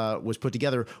was put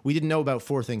together, we didn't know about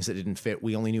four things that didn't fit.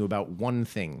 We only knew about one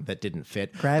thing that didn't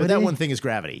fit. Gravity? But that one thing is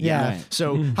gravity. Yeah. Right.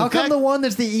 So how come the one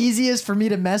that's the easiest for me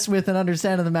to mess with and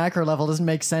understand at the macro level doesn't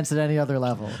make sense at any other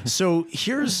level? So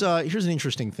here's an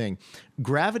interesting thing.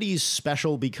 Gravity is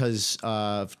special because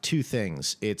of two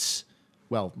things. It's,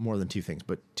 well, more than two things,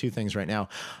 but two things right now.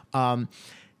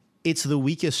 It's the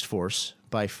weakest force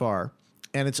by far.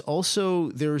 And it's also,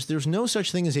 there's no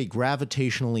such thing as a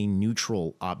gravitationally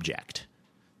neutral object.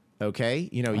 Okay?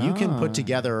 You can put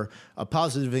together a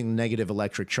positive and negative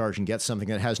electric charge and get something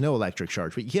that has no electric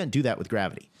charge, but you can't do that with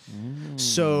gravity.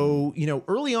 So,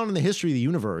 early on in the history of the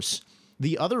universe,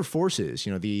 the other forces,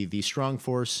 the strong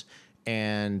force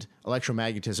and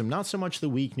electromagnetism, not so much the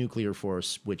weak nuclear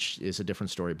force, which is a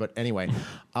different story. But anyway,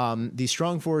 the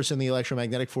strong force and the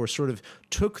electromagnetic force sort of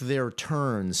took their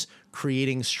turns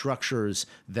creating structures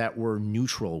that were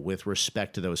neutral with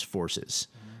respect to those forces.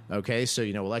 Okay, so,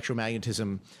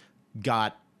 electromagnetism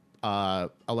got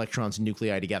electrons and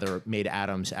nuclei together, made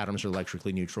atoms. Atoms are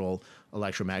electrically neutral.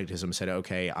 Electromagnetism said,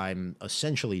 okay, I'm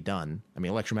essentially done. I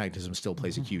mean, electromagnetism still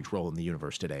plays a huge role in the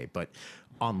universe today, but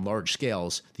on large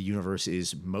scales, the universe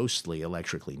is mostly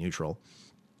electrically neutral.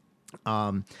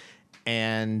 And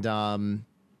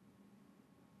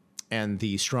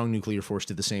the strong nuclear force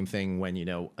did the same thing when,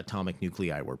 atomic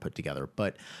nuclei were put together.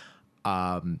 But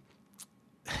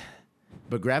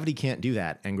gravity can't do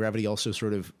that. And gravity also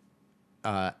sort of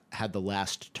had the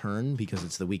last turn because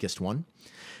it's the weakest one.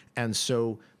 And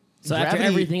so after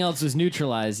everything else is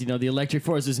neutralized, the electric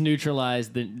force is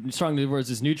neutralized, the strong nuclear force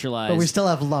is neutralized. But we still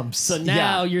have lumps. So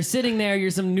now you're sitting there,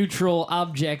 you're some neutral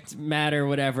object, matter,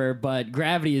 whatever, but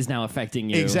gravity is now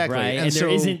affecting you. Exactly. Right?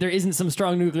 And there isn't some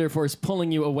strong nuclear force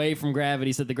pulling you away from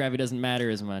gravity so that the gravity doesn't matter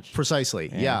as much.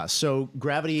 Precisely. Yeah. So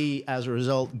gravity, as a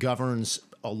result, governs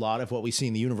a lot of what we see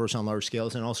in the universe on large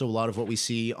scales, and also a lot of what we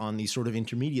see on these sort of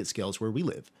intermediate scales where we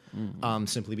live,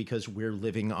 simply because we're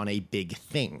living on a big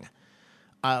thing.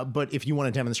 But if you want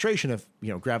a demonstration of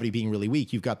gravity being really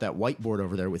weak, you've got that whiteboard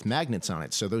over there with magnets on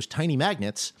it. So those tiny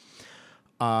magnets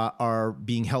are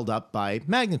being held up by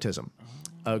magnetism,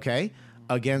 okay,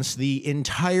 against the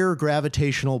entire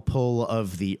gravitational pull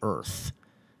of the Earth.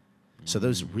 So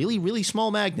those really, really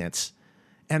small magnets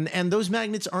And those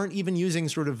magnets aren't even using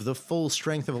sort of the full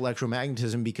strength of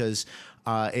electromagnetism because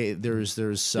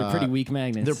they're pretty weak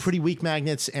magnets. They're pretty weak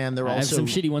magnets, and they're I also have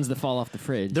some shitty ones that fall off the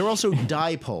fridge. They're also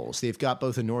dipoles. They've got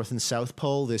both a north and south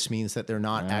pole. This means that they're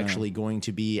not actually going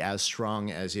to be as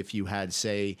strong as if you had,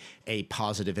 say, a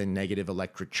positive and negative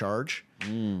electric charge.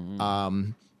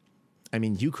 I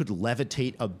mean, you could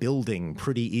levitate a building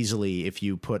pretty easily if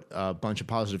you put a bunch of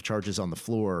positive charges on the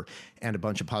floor and a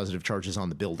bunch of positive charges on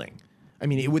the building. I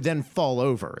mean, it would then fall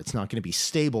over. It's not going to be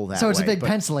stable that way. So it's a big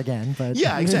pencil again. But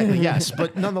yeah, exactly. Yes.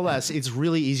 But nonetheless, it's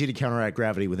really easy to counteract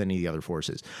gravity with any of the other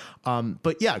forces.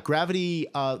 But yeah, gravity,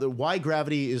 why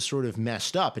gravity is sort of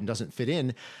messed up and doesn't fit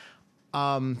in.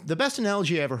 The best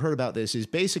analogy I ever heard about this is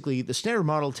basically the standard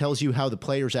model tells you how the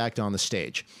players act on the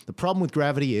stage. The problem with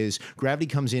gravity is gravity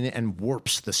comes in and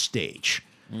warps the stage.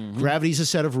 Gravity is a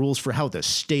set of rules for how the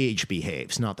stage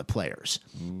behaves, not the players.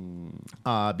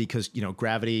 Because,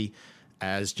 gravity,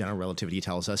 as general relativity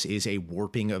tells us, is a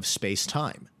warping of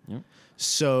space-time.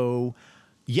 So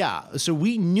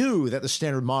we knew that the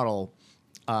standard model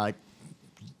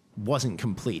wasn't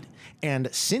complete.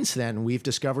 And since then, we've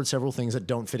discovered several things that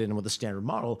don't fit in with the standard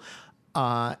model.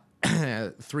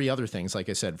 3 other things, like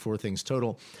I said, 4 things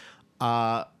total.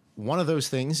 One of those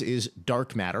things is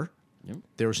dark matter.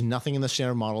 There's nothing in the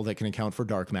standard model that can account for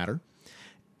dark matter.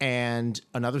 And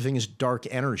another thing is dark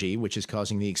energy, which is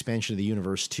causing the expansion of the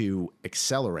universe to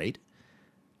accelerate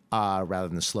rather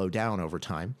than slow down over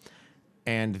time.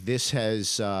 And this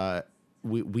has,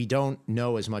 we don't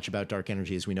know as much about dark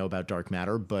energy as we know about dark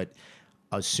matter, but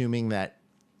assuming that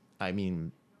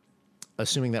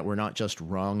we're not just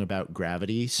wrong about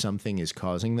gravity, something is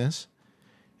causing this.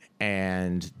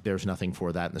 And there's nothing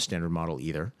for that in the standard model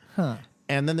either.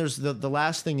 And then there's the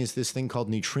last thing is this thing called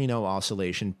neutrino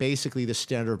oscillation. Basically, the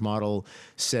standard model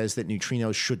says that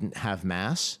neutrinos shouldn't have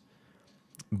mass,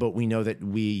 but we know that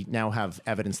we now have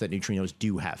evidence that neutrinos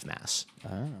do have mass.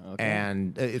 Okay.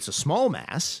 And it's a small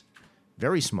mass,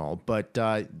 very small, but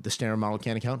the standard model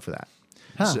can't account for that.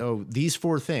 So these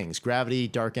 4 things, gravity,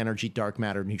 dark energy, dark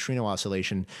matter, neutrino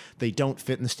oscillation, they don't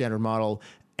fit in the standard model.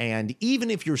 And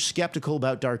even if you're skeptical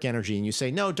about dark energy and you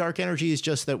say, no, dark energy is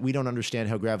just that we don't understand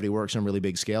how gravity works on really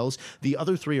big scales, the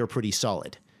other 3 are pretty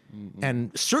solid.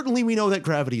 And certainly we know that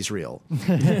gravity is real.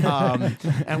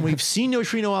 And we've seen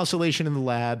neutrino oscillation in the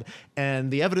lab, and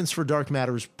the evidence for dark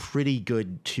matter is pretty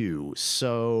good too.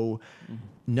 So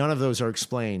none of those are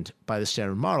explained by the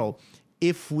standard model.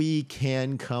 If we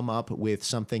can come up with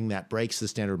something that breaks the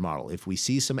standard model, if we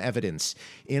see some evidence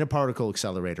in a particle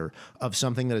accelerator of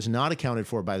something that is not accounted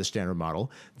for by the standard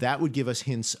model, that would give us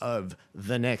hints of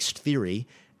the next theory.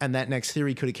 And that next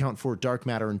theory could account for dark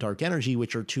matter and dark energy,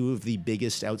 which are 2 of the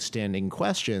biggest outstanding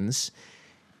questions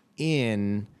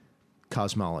in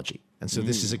cosmology. And so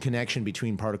this is a connection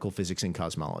between particle physics and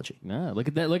cosmology. No, look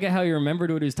at that. Look at how you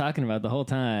remembered what he was talking about the whole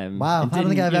time. Wow, I don't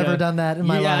think I've ever done that in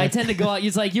my life. Yeah, I tend to go out.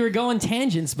 It's like you were going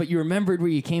tangents, but you remembered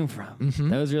where you came from.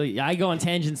 That was really, I go on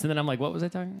tangents, and then I'm like, what was I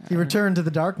talking about? You return to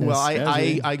the darkness. Well,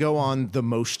 I go on the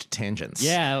most tangents.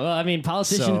 Yeah, well, I mean,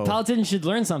 politicians should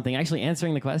learn something, actually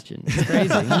answering the question. It's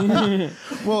crazy.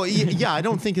 Well, yeah, I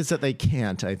don't think it's that they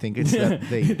can't. I think it's that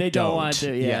they don't want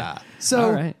to, yeah.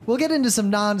 So we'll get into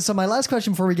some so my last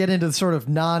question before we get into the sort of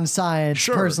non-science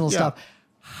personal stuff.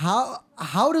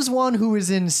 How does one who is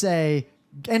in, say,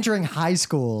 entering high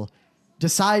school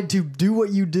decide to do what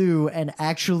you do and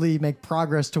actually make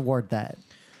progress toward that?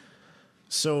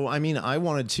 So, I mean, I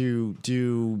wanted to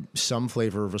do some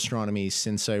flavor of astronomy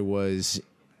since I was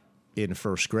in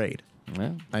 1st grade.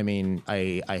 Yeah. I mean,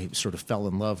 I sort of fell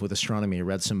in love with astronomy,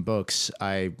 read some books.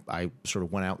 I sort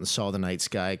of went out and saw the night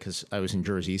sky because I was in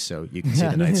Jersey, so you can see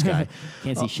the night sky.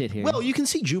 Can't see shit here. Well, you can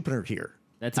see Jupiter here.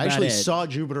 That's I about actually it. saw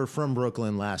Jupiter from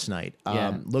Brooklyn last night.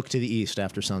 Look to the east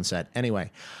after sunset. Anyway,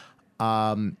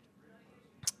 yeah,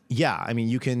 I mean,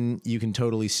 you can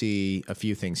totally see a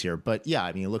few things here. But yeah,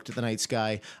 I mean, you looked at the night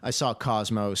sky. I saw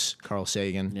Cosmos, Carl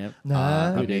Sagan. Yep.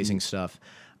 Amazing stuff.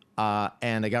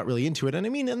 And I got really into it. And I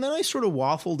mean, and then I sort of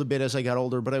waffled a bit as I got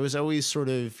older, but I was always sort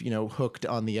of, hooked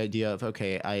on the idea of,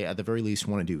 okay, I at the very least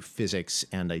want to do physics,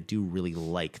 and I do really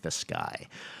like the sky.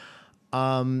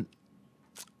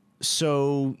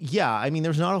 So yeah, I mean,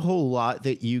 there's not a whole lot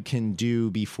that you can do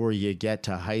before you get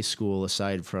to high school,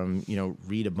 aside from,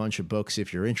 read a bunch of books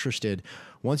if you're interested.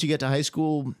 Once you get to high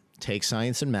school, take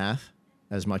science and math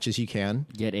as much as you can.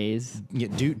 Get A's.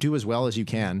 Do as well as you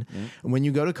can. And when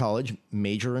you go to college,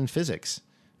 major in physics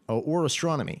or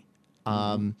astronomy.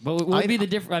 What would be the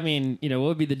difference? I mean, what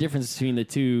would be the difference between the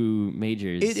 2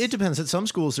 majors? It depends. At some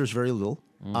schools, there's very little.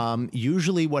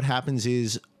 Usually what happens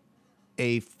is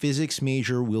a physics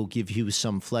major will give you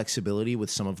some flexibility with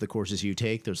some of the courses you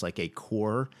take. There's like a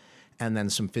core and then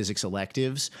some physics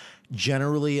electives.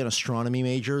 Generally, an astronomy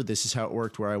major, this is how it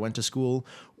worked where I went to school,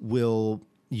 will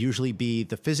usually be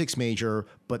the physics major,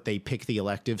 but they pick the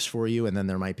electives for you, and then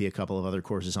there might be a couple of other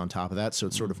courses on top of that, so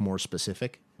it's sort of more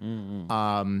specific.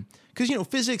 Because, you know,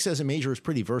 physics as a major is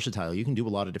pretty versatile. You can do a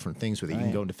lot of different things with it. You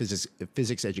can go into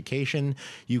physics education.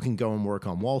 You can go and work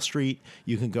on Wall Street.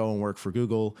 You can go and work for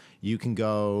Google. You can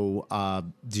go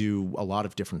do a lot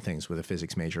of different things with a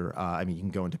physics major. I mean, you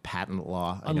can go into patent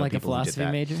law. Unlike a philosophy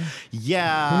major?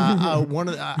 Yeah.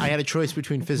 I had a choice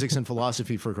between physics and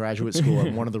philosophy for graduate school,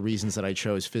 and one of the reasons that I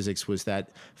chose physics was that,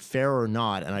 fair or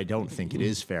not, and I don't think it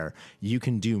is fair, you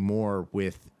can do more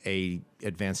with a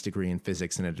advanced degree in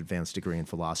physics and an advanced degree in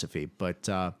philosophy. But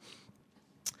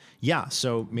yeah,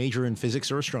 so major in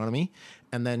physics or astronomy,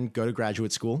 and then go to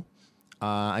graduate school.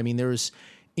 I mean,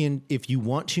 if you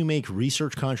want to make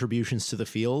research contributions to the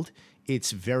field,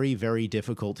 it's very, very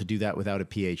difficult to do that without a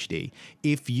PhD.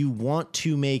 If you want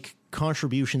to make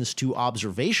contributions to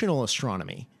observational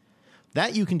astronomy,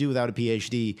 that you can do without a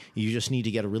PhD. You just need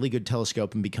to get a really good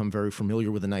telescope and become very familiar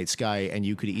with the night sky, and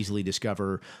you could easily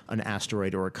discover an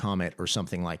asteroid or a comet or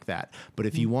something like that. But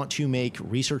if you want to make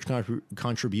research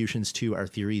contributions to our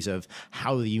theories of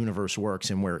how the universe works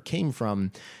and where it came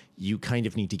from, you kind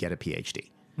of need to get a PhD.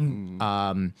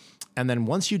 And then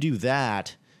once you do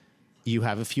that, you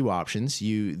have a few options.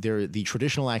 The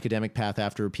traditional academic path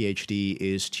after a PhD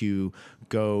is to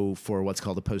go for what's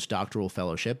called a postdoctoral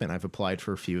fellowship, and I've applied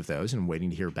for a few of those and I'm waiting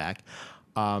to hear back.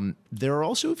 There are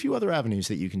also a few other avenues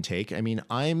that you can take. I mean,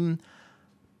 I'm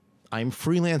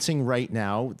freelancing right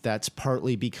now. That's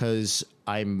partly because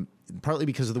of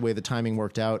the way the timing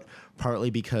worked out, partly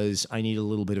because I need a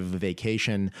little bit of a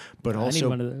vacation, but also I need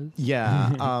one of those.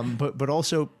 Yeah, but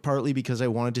also partly because I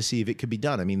wanted to see if it could be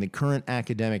done. I mean, the current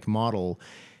academic model,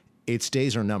 its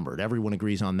days are numbered. Everyone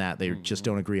agrees on that. They just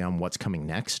don't agree on what's coming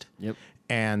next. Yep.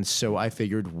 And so I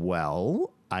figured,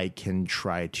 well, I can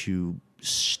try to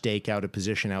stake out a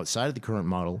position outside of the current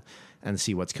model and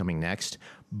see what's coming next.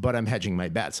 But I'm hedging my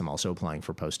bets. I'm also applying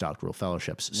for postdoctoral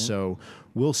fellowships. So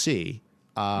we'll see.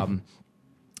 I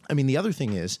mean, the other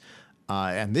thing is,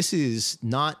 and this is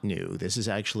not new, this is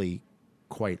actually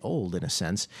quite old in a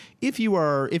sense. If you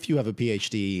have a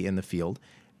PhD in the field,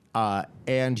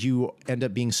 and you end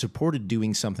up being supported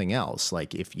doing something else,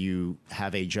 like if you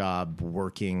have a job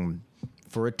working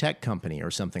for a tech company or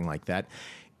something like that,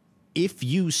 if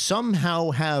you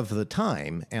somehow have the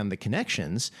time and the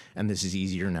connections, and this is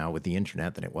easier now with the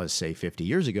internet than it was, say, 50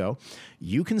 years ago,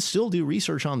 you can still do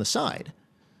research on the side.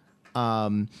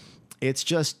 It's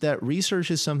just that research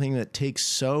is something that takes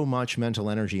so much mental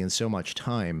energy and so much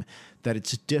time that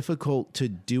it's difficult to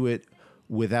do it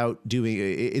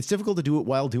it's difficult to do it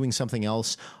while doing something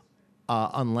else,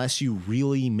 unless you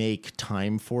really make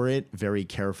time for it very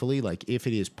carefully. Like if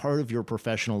it is part of your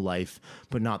professional life,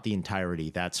 but not the entirety,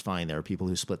 that's fine. There are people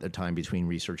who split their time between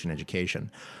research and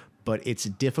education, but it's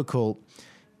difficult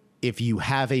if you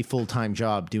have a full-time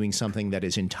job doing something that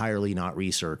is entirely not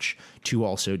research to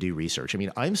also do research. I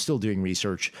mean, I'm still doing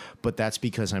research, but that's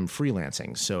because I'm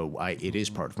freelancing. So it is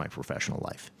part of my professional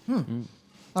life.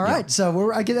 All right.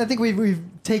 So I think we've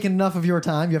taken enough of your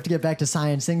time. You have to get back to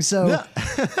science things. So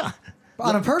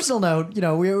on a personal note, you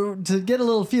know, to get a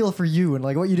little feel for you and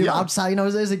like what you do outside, you know,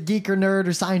 as a geek or nerd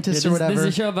or scientist or whatever. This is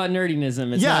a show about nerdiness.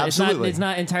 It's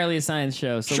not entirely a science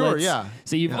show. So sure,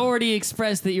 So you've already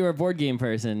expressed that you're a board game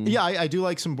person. Yeah, I do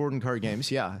like some board and card games.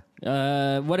 Yeah.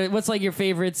 What's like your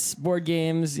favorites board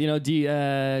games? You know, do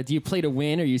you play to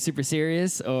win? Are you super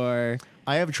serious or?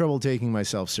 I have trouble taking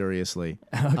myself seriously.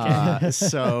 Okay.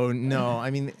 So no,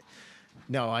 I mean.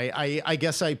 No, I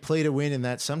guess I play to win in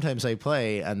that sometimes I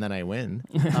play and then I win.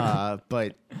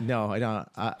 But no, I don't.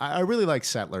 I really like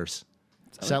Settlers.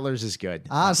 Settlers is good.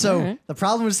 So the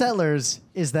problem with Settlers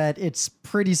is that it's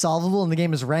pretty solvable and the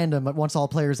game is random once all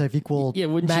players have equal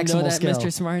wouldn't maximal you know that, skill.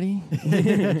 Mr. Smarty?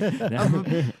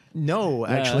 No,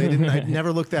 actually, I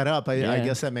never looked that up. I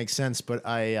guess that makes sense, but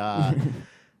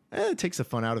it takes the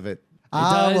fun out of it. It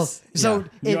does.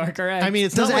 You are correct. I mean,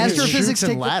 it's does not like astrophysics shoots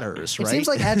and take ladders, right? It seems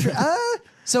like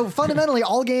so fundamentally,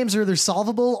 all games are either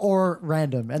solvable or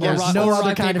random, and there's no or other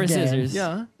rock, kind paper, of game. scissors.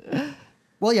 Yeah.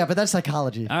 Well, yeah, but that's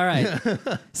psychology. All right.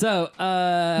 So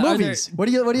Movies. What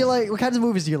do you like? What kinds of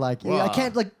movies do you like? I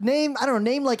can't name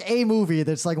like a movie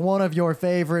that's like one of your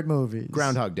favorite movies.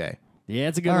 Groundhog Day. Yeah,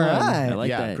 it's a good one. Right. I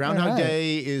like that. Groundhog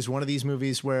Day is one of these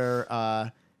movies where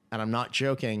and I'm not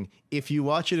joking, if you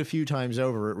watch it a few times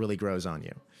over, it really grows on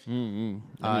you.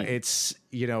 It's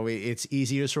it's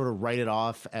easy to sort of write it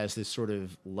off as this sort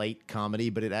of light comedy,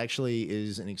 but it actually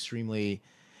is an extremely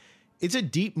it's a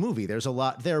deep movie. There's a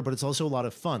lot there, but it's also a lot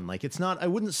of fun. Like it's not, I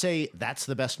wouldn't say that's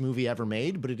the best movie ever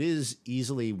made, but it is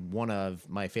easily one of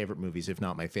my favorite movies, if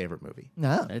not my favorite movie.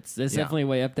 No. It's definitely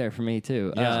way up there for me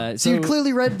too. Yeah. So you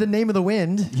clearly read The Name of the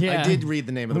Wind. I did read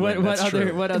The Name of the Wind.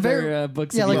 What other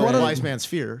books? Yeah, have you like read? Wise Man's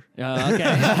Fear. Oh, okay.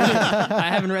 I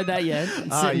haven't read that yet.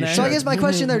 It's sitting you there. So I guess my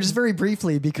question there, just very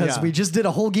briefly, because Yeah. we just did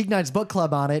a whole Geeknights book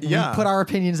club on it, and Yeah. we put our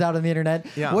opinions out on the internet.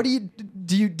 Yeah. What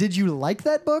did you like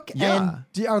that book? Yeah.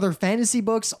 And are there fantasy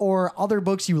books or other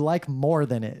books you like more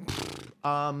than it?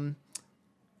 I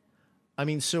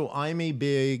mean, so I'm a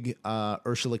big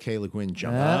Ursula K. Le Guin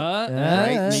jumper.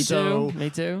 Right? Me So, too. Me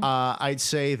too. I'd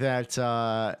say that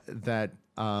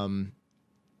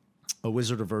A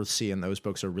Wizard of Earthsea and those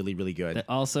books are really, really good.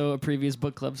 Also a previous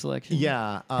book club selection.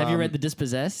 Yeah. Have you read The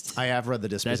Dispossessed? I have read The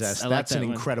Dispossessed. I like That's that an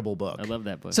one. incredible book. I love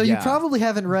that book. So you Yeah. probably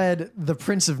haven't read The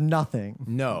Prince of Nothing.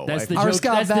 No. That's the I've- joke.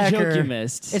 Scott That's the Backer. joke you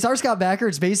missed. It's R. Scott Backer.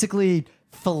 It's basically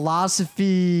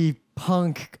philosophy,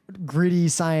 punk, gritty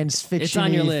science fiction. It's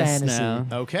on your list fantasy. now.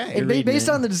 Okay. It, reading based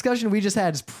it. on the discussion we just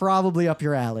had, it's probably up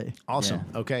your alley. Awesome.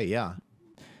 Okay, yeah.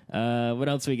 What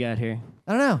else we got here?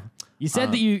 I don't know. You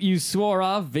said that you swore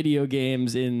off video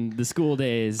games in the school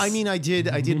days. I mean, I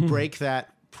did break that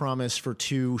promise for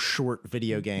 2 short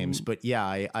video games, but yeah,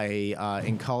 I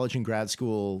in college and grad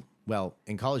school, well,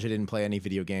 in college I didn't play any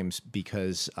video games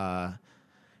because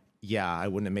I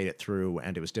wouldn't have made it through,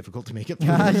 and it was difficult to make it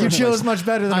through. You chose much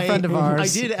better than a friend of ours. I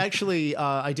did actually.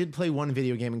 I did play one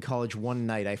video game in college one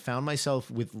night. I found myself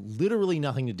with literally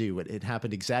nothing to do. It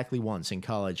happened exactly once in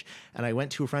college, and I went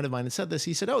to a friend of mine and said this.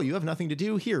 He said, "Oh, you have nothing to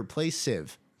do? Here, play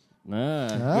Civ."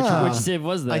 Which Civ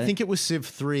was that? I think it was Civ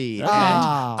 3.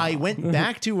 Ah. And I went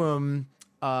back to him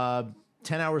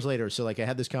 10 hours later. So like I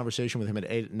had this conversation with him at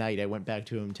 8 at night. I went back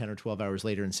to him 10 or 12 hours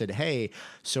later and said, "Hey,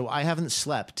 so I haven't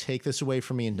slept. Take this away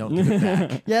from me and don't give it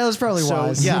back." Yeah, that was probably So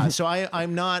wise. yeah, so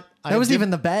I'm not. That wasn't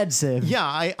even the bad Civ. Yeah,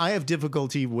 I have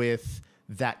difficulty with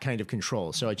that kind of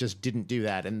control. So I just didn't do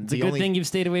that. And it's a good thing you've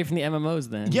stayed away from the MMOs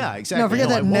then. Yeah, exactly. No, forget I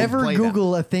that. won't Never play them.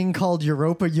 Google a thing called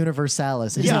Europa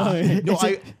Universalis. It's Yeah.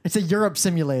 it's a Europe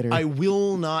simulator. I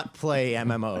will not play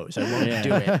MMOs. I won't Yeah.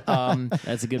 do it.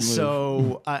 That's a good move.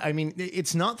 So I mean,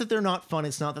 it's not that they're not fun.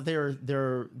 It's not that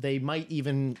they might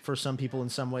even for some people in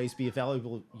some ways be a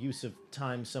valuable use of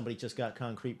time. Somebody just got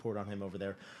concrete poured on him over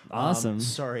there. Awesome.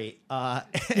 Sorry. yeah,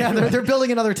 they're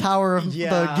building another tower of the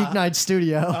Yeah. Geek Night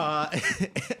studio.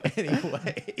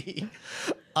 Anyway.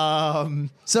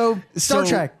 So Star so-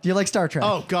 Trek. Do you like Star Trek?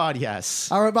 Oh God,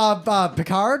 yes. All right,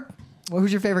 Picard. Well,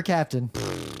 who's your favorite captain?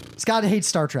 Scott hates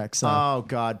Star Trek, so Oh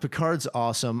God, Picard's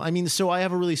awesome. I mean, so I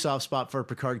have a really soft spot for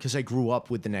Picard because I grew up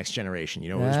with The Next Generation. You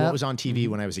know, it was Yep. what was on TV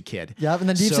when I was a kid. yep. And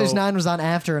then Deep So- Space Nine was on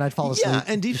after, and I'd fall asleep. Yeah,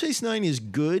 and Deep Space Nine is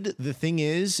good. The thing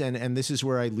is, and this is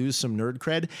where I lose some nerd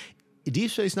cred,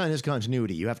 Deep Space Nine has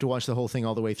continuity. You have to watch the whole thing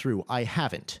all the way through. I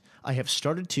haven't. I have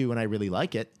started to, and I really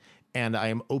like it. And I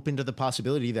am open to the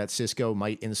possibility that Cisco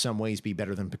might in some ways be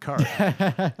better than Picard.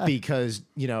 Because,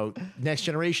 you know, Next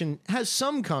Generation has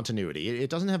some continuity. It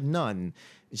doesn't have none.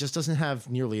 It just doesn't have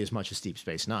nearly as much as Deep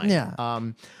Space Nine. Yeah.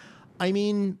 I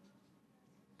mean,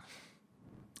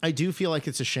 I do feel like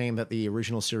it's a shame that the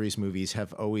original series movies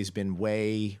have always been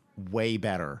way, way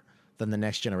better than the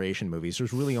Next Generation movies.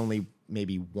 There's really only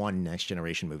maybe one Next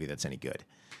Generation movie that's any good.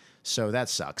 So that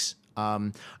sucks.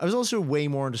 I was also way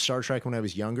more into Star Trek when I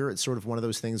was younger. It's sort of one of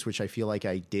those things which I feel like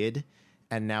I did.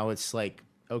 And now it's like,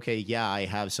 okay, yeah, I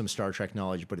have some Star Trek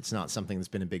knowledge, but it's not something that's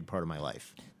been a big part of my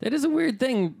life. That is a weird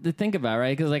thing to think about,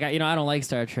 right? Because like I don't like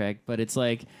Star Trek, but it's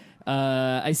like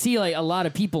I see like a lot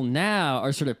of people now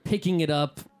are sort of picking it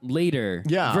up later,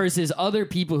 Yeah. versus other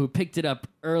people who picked it up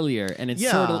earlier, and it's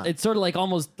Yeah. sort of like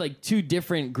almost like 2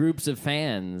 different groups of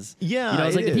fans. Yeah, you know,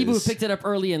 it's like it the people who is. picked it up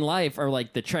early in life are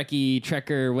like the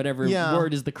Trekker, whatever Yeah.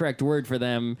 word is the correct word for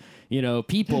them. You know,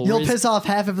 people. You'll whereas- piss off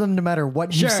half of them no matter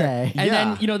what you Sure. say. And Yeah.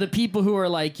 then, you know, the people who are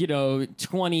like, you know,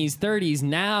 20s, 30s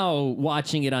now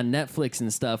watching it on Netflix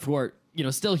and stuff who are, you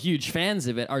know, still huge fans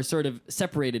of it are sort of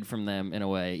separated from them in a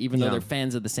way, even though Yeah. they're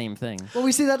fans of the same thing. Well,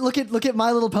 we see that. Look at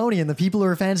My Little Pony and the people who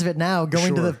are fans of it now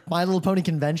going to Sure. the My Little Pony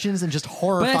conventions and just But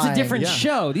horrifying. that's a different Yeah.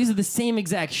 show. These are the same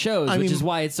exact shows, I which mean- is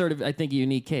why it's sort of, I think, a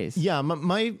unique case. Yeah,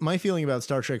 my feeling about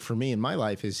Star Trek for me in my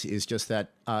life is just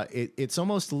that it's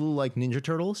almost a little like Ninja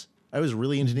Turtles. I was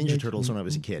really into Ninja Turtles when I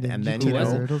was a kid, and then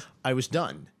Turtles. I was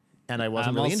done. and I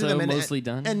wasn't I'm really into also them. mostly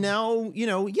done. And now,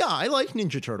 yeah, I like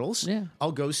Ninja Turtles. Yeah.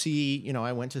 I'll go see,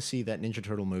 I went to see that Ninja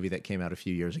Turtle movie that came out a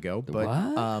few years ago. But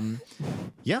What?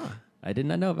 yeah. I did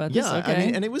not know about this. Yeah, Okay. I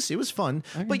mean, and it was fun.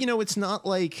 Okay. But it's not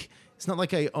like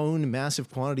I own massive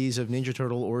quantities of Ninja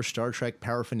Turtle or Star Trek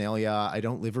paraphernalia. I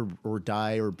don't live or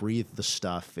die or breathe the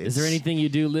stuff. Is there anything you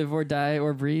do live or die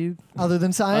or breathe? Other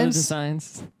than science? Other than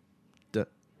science?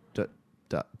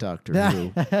 Doctor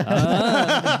Who.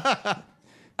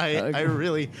 I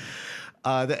really...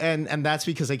 and that's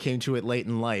because I came to it late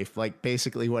in life. Like,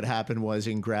 basically what happened was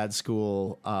in grad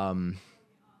school... I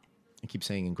keep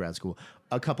saying in grad school...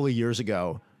 A couple of years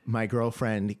ago, my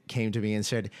girlfriend came to me and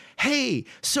said, "Hey,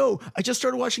 so I just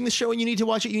started watching this show and you need to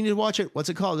watch it. You need to watch it. What's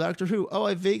it called? Doctor Who. Oh,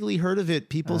 I've vaguely heard of it.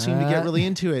 People seem to get really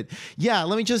into it. Yeah,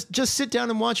 let me just sit down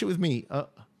and watch it with me."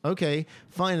 Okay,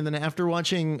 fine. And then after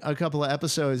watching a couple of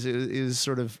episodes, it is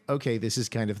sort of, okay, this is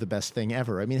kind of the best thing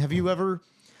ever. I mean, have you ever...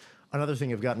 Another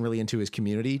thing I've gotten really into is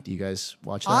Community. Do you guys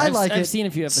watch that? I've seen a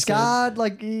few episodes. Scott,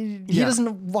 he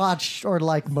doesn't watch or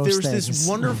like most things. There's this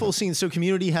wonderful scene. So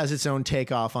Community has its own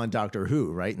takeoff on Doctor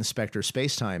Who, right? Inspector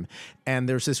Spacetime. And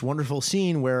there's this wonderful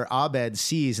scene where Abed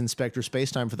sees Inspector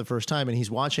Spacetime for the first time, and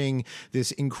he's watching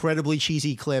this incredibly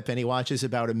cheesy clip, and he watches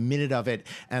about a minute of it,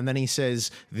 and then he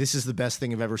says, "This is the best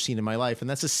thing I've ever seen in my life." And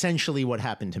that's essentially what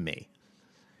happened to me.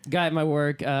 Guy at my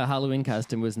work, Halloween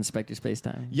costume was Inspector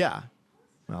Spacetime. Yeah.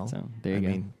 Well, so there you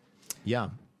go. Yeah.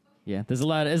 Yeah, there's a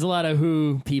lot of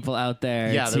Who people out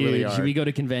there. Yeah, it's there really huge. are. We go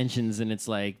to conventions and it's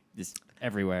like just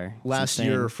everywhere. Last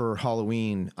year for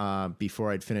Halloween,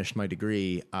 before I'd finished my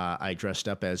degree, I dressed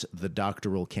up as the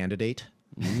doctoral candidate.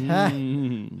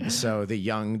 So the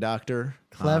young doctor.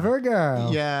 Clever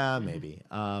girl. Yeah, maybe.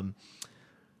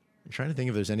 I'm trying to think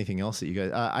if there's anything else that you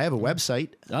guys... I have a website.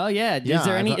 Oh, yeah. Is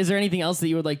there anything else that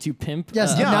you would like to pimp?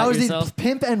 Yes, now is yourself? the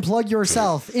pimp and plug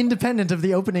yourself, independent of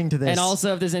the opening to this. And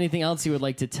also, if there's anything else you would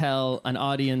like to tell an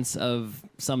audience of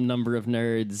some number of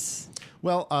nerds.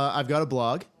 Well, I've got a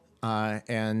blog,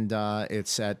 and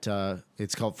it's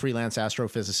called Freelance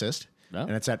Astrophysicist,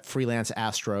 and it's at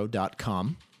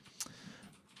freelanceastro.com.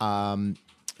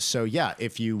 So, yeah,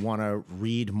 if you want to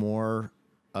read more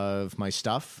of my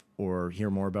stuff or hear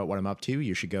more about what I'm up to,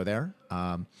 you should go there.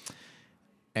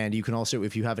 And you can also,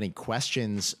 if you have any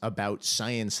questions about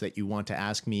science that you want to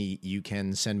ask me, you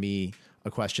can send me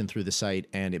a question through the site,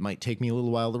 and it might take me a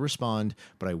little while to respond,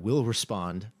 but I will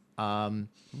respond. Anything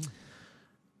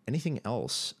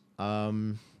else?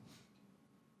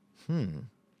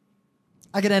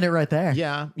 I could end it right there.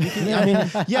 Yeah, you can, I mean,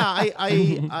 yeah.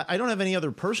 I don't have any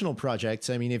other personal projects.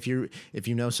 I mean, if you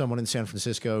know someone in San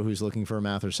Francisco who's looking for a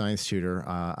math or science tutor,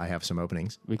 I have some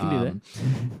openings. We can do that.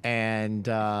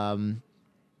 And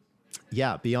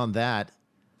yeah, beyond that,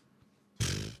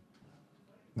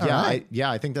 I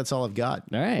think that's all I've got.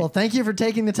 All right. Well, thank you for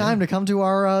taking the time to come to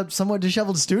our somewhat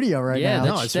disheveled studio right now.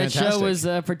 No, it's that fantastic. show was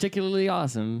particularly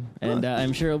awesome, and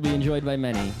I'm sure it'll be enjoyed by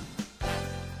many.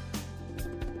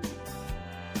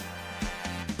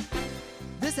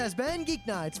 This has been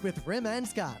Geeknights with Rim and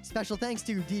Scott. Special thanks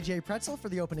to DJ Pretzel for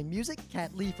the opening music,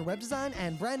 Kat Lee for web design,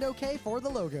 and Brando K for the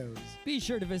logos. Be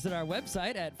sure to visit our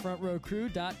website at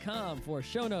frontrowcrew.com for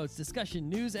show notes, discussion,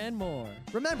 news, and more.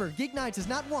 Remember, Geeknights is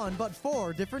not one, but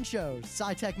 4 different shows.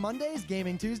 Sci-Tech Mondays,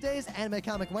 Gaming Tuesdays, Anime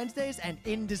Comic Wednesdays, and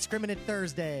Indiscriminate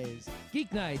Thursdays.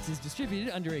 Geeknights is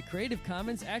distributed under a Creative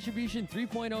Commons Attribution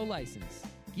 3.0 license.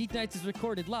 Geeknights is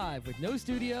recorded live with no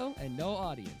studio and no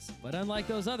audience. But unlike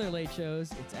those other late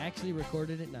shows, it's actually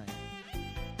recorded at night.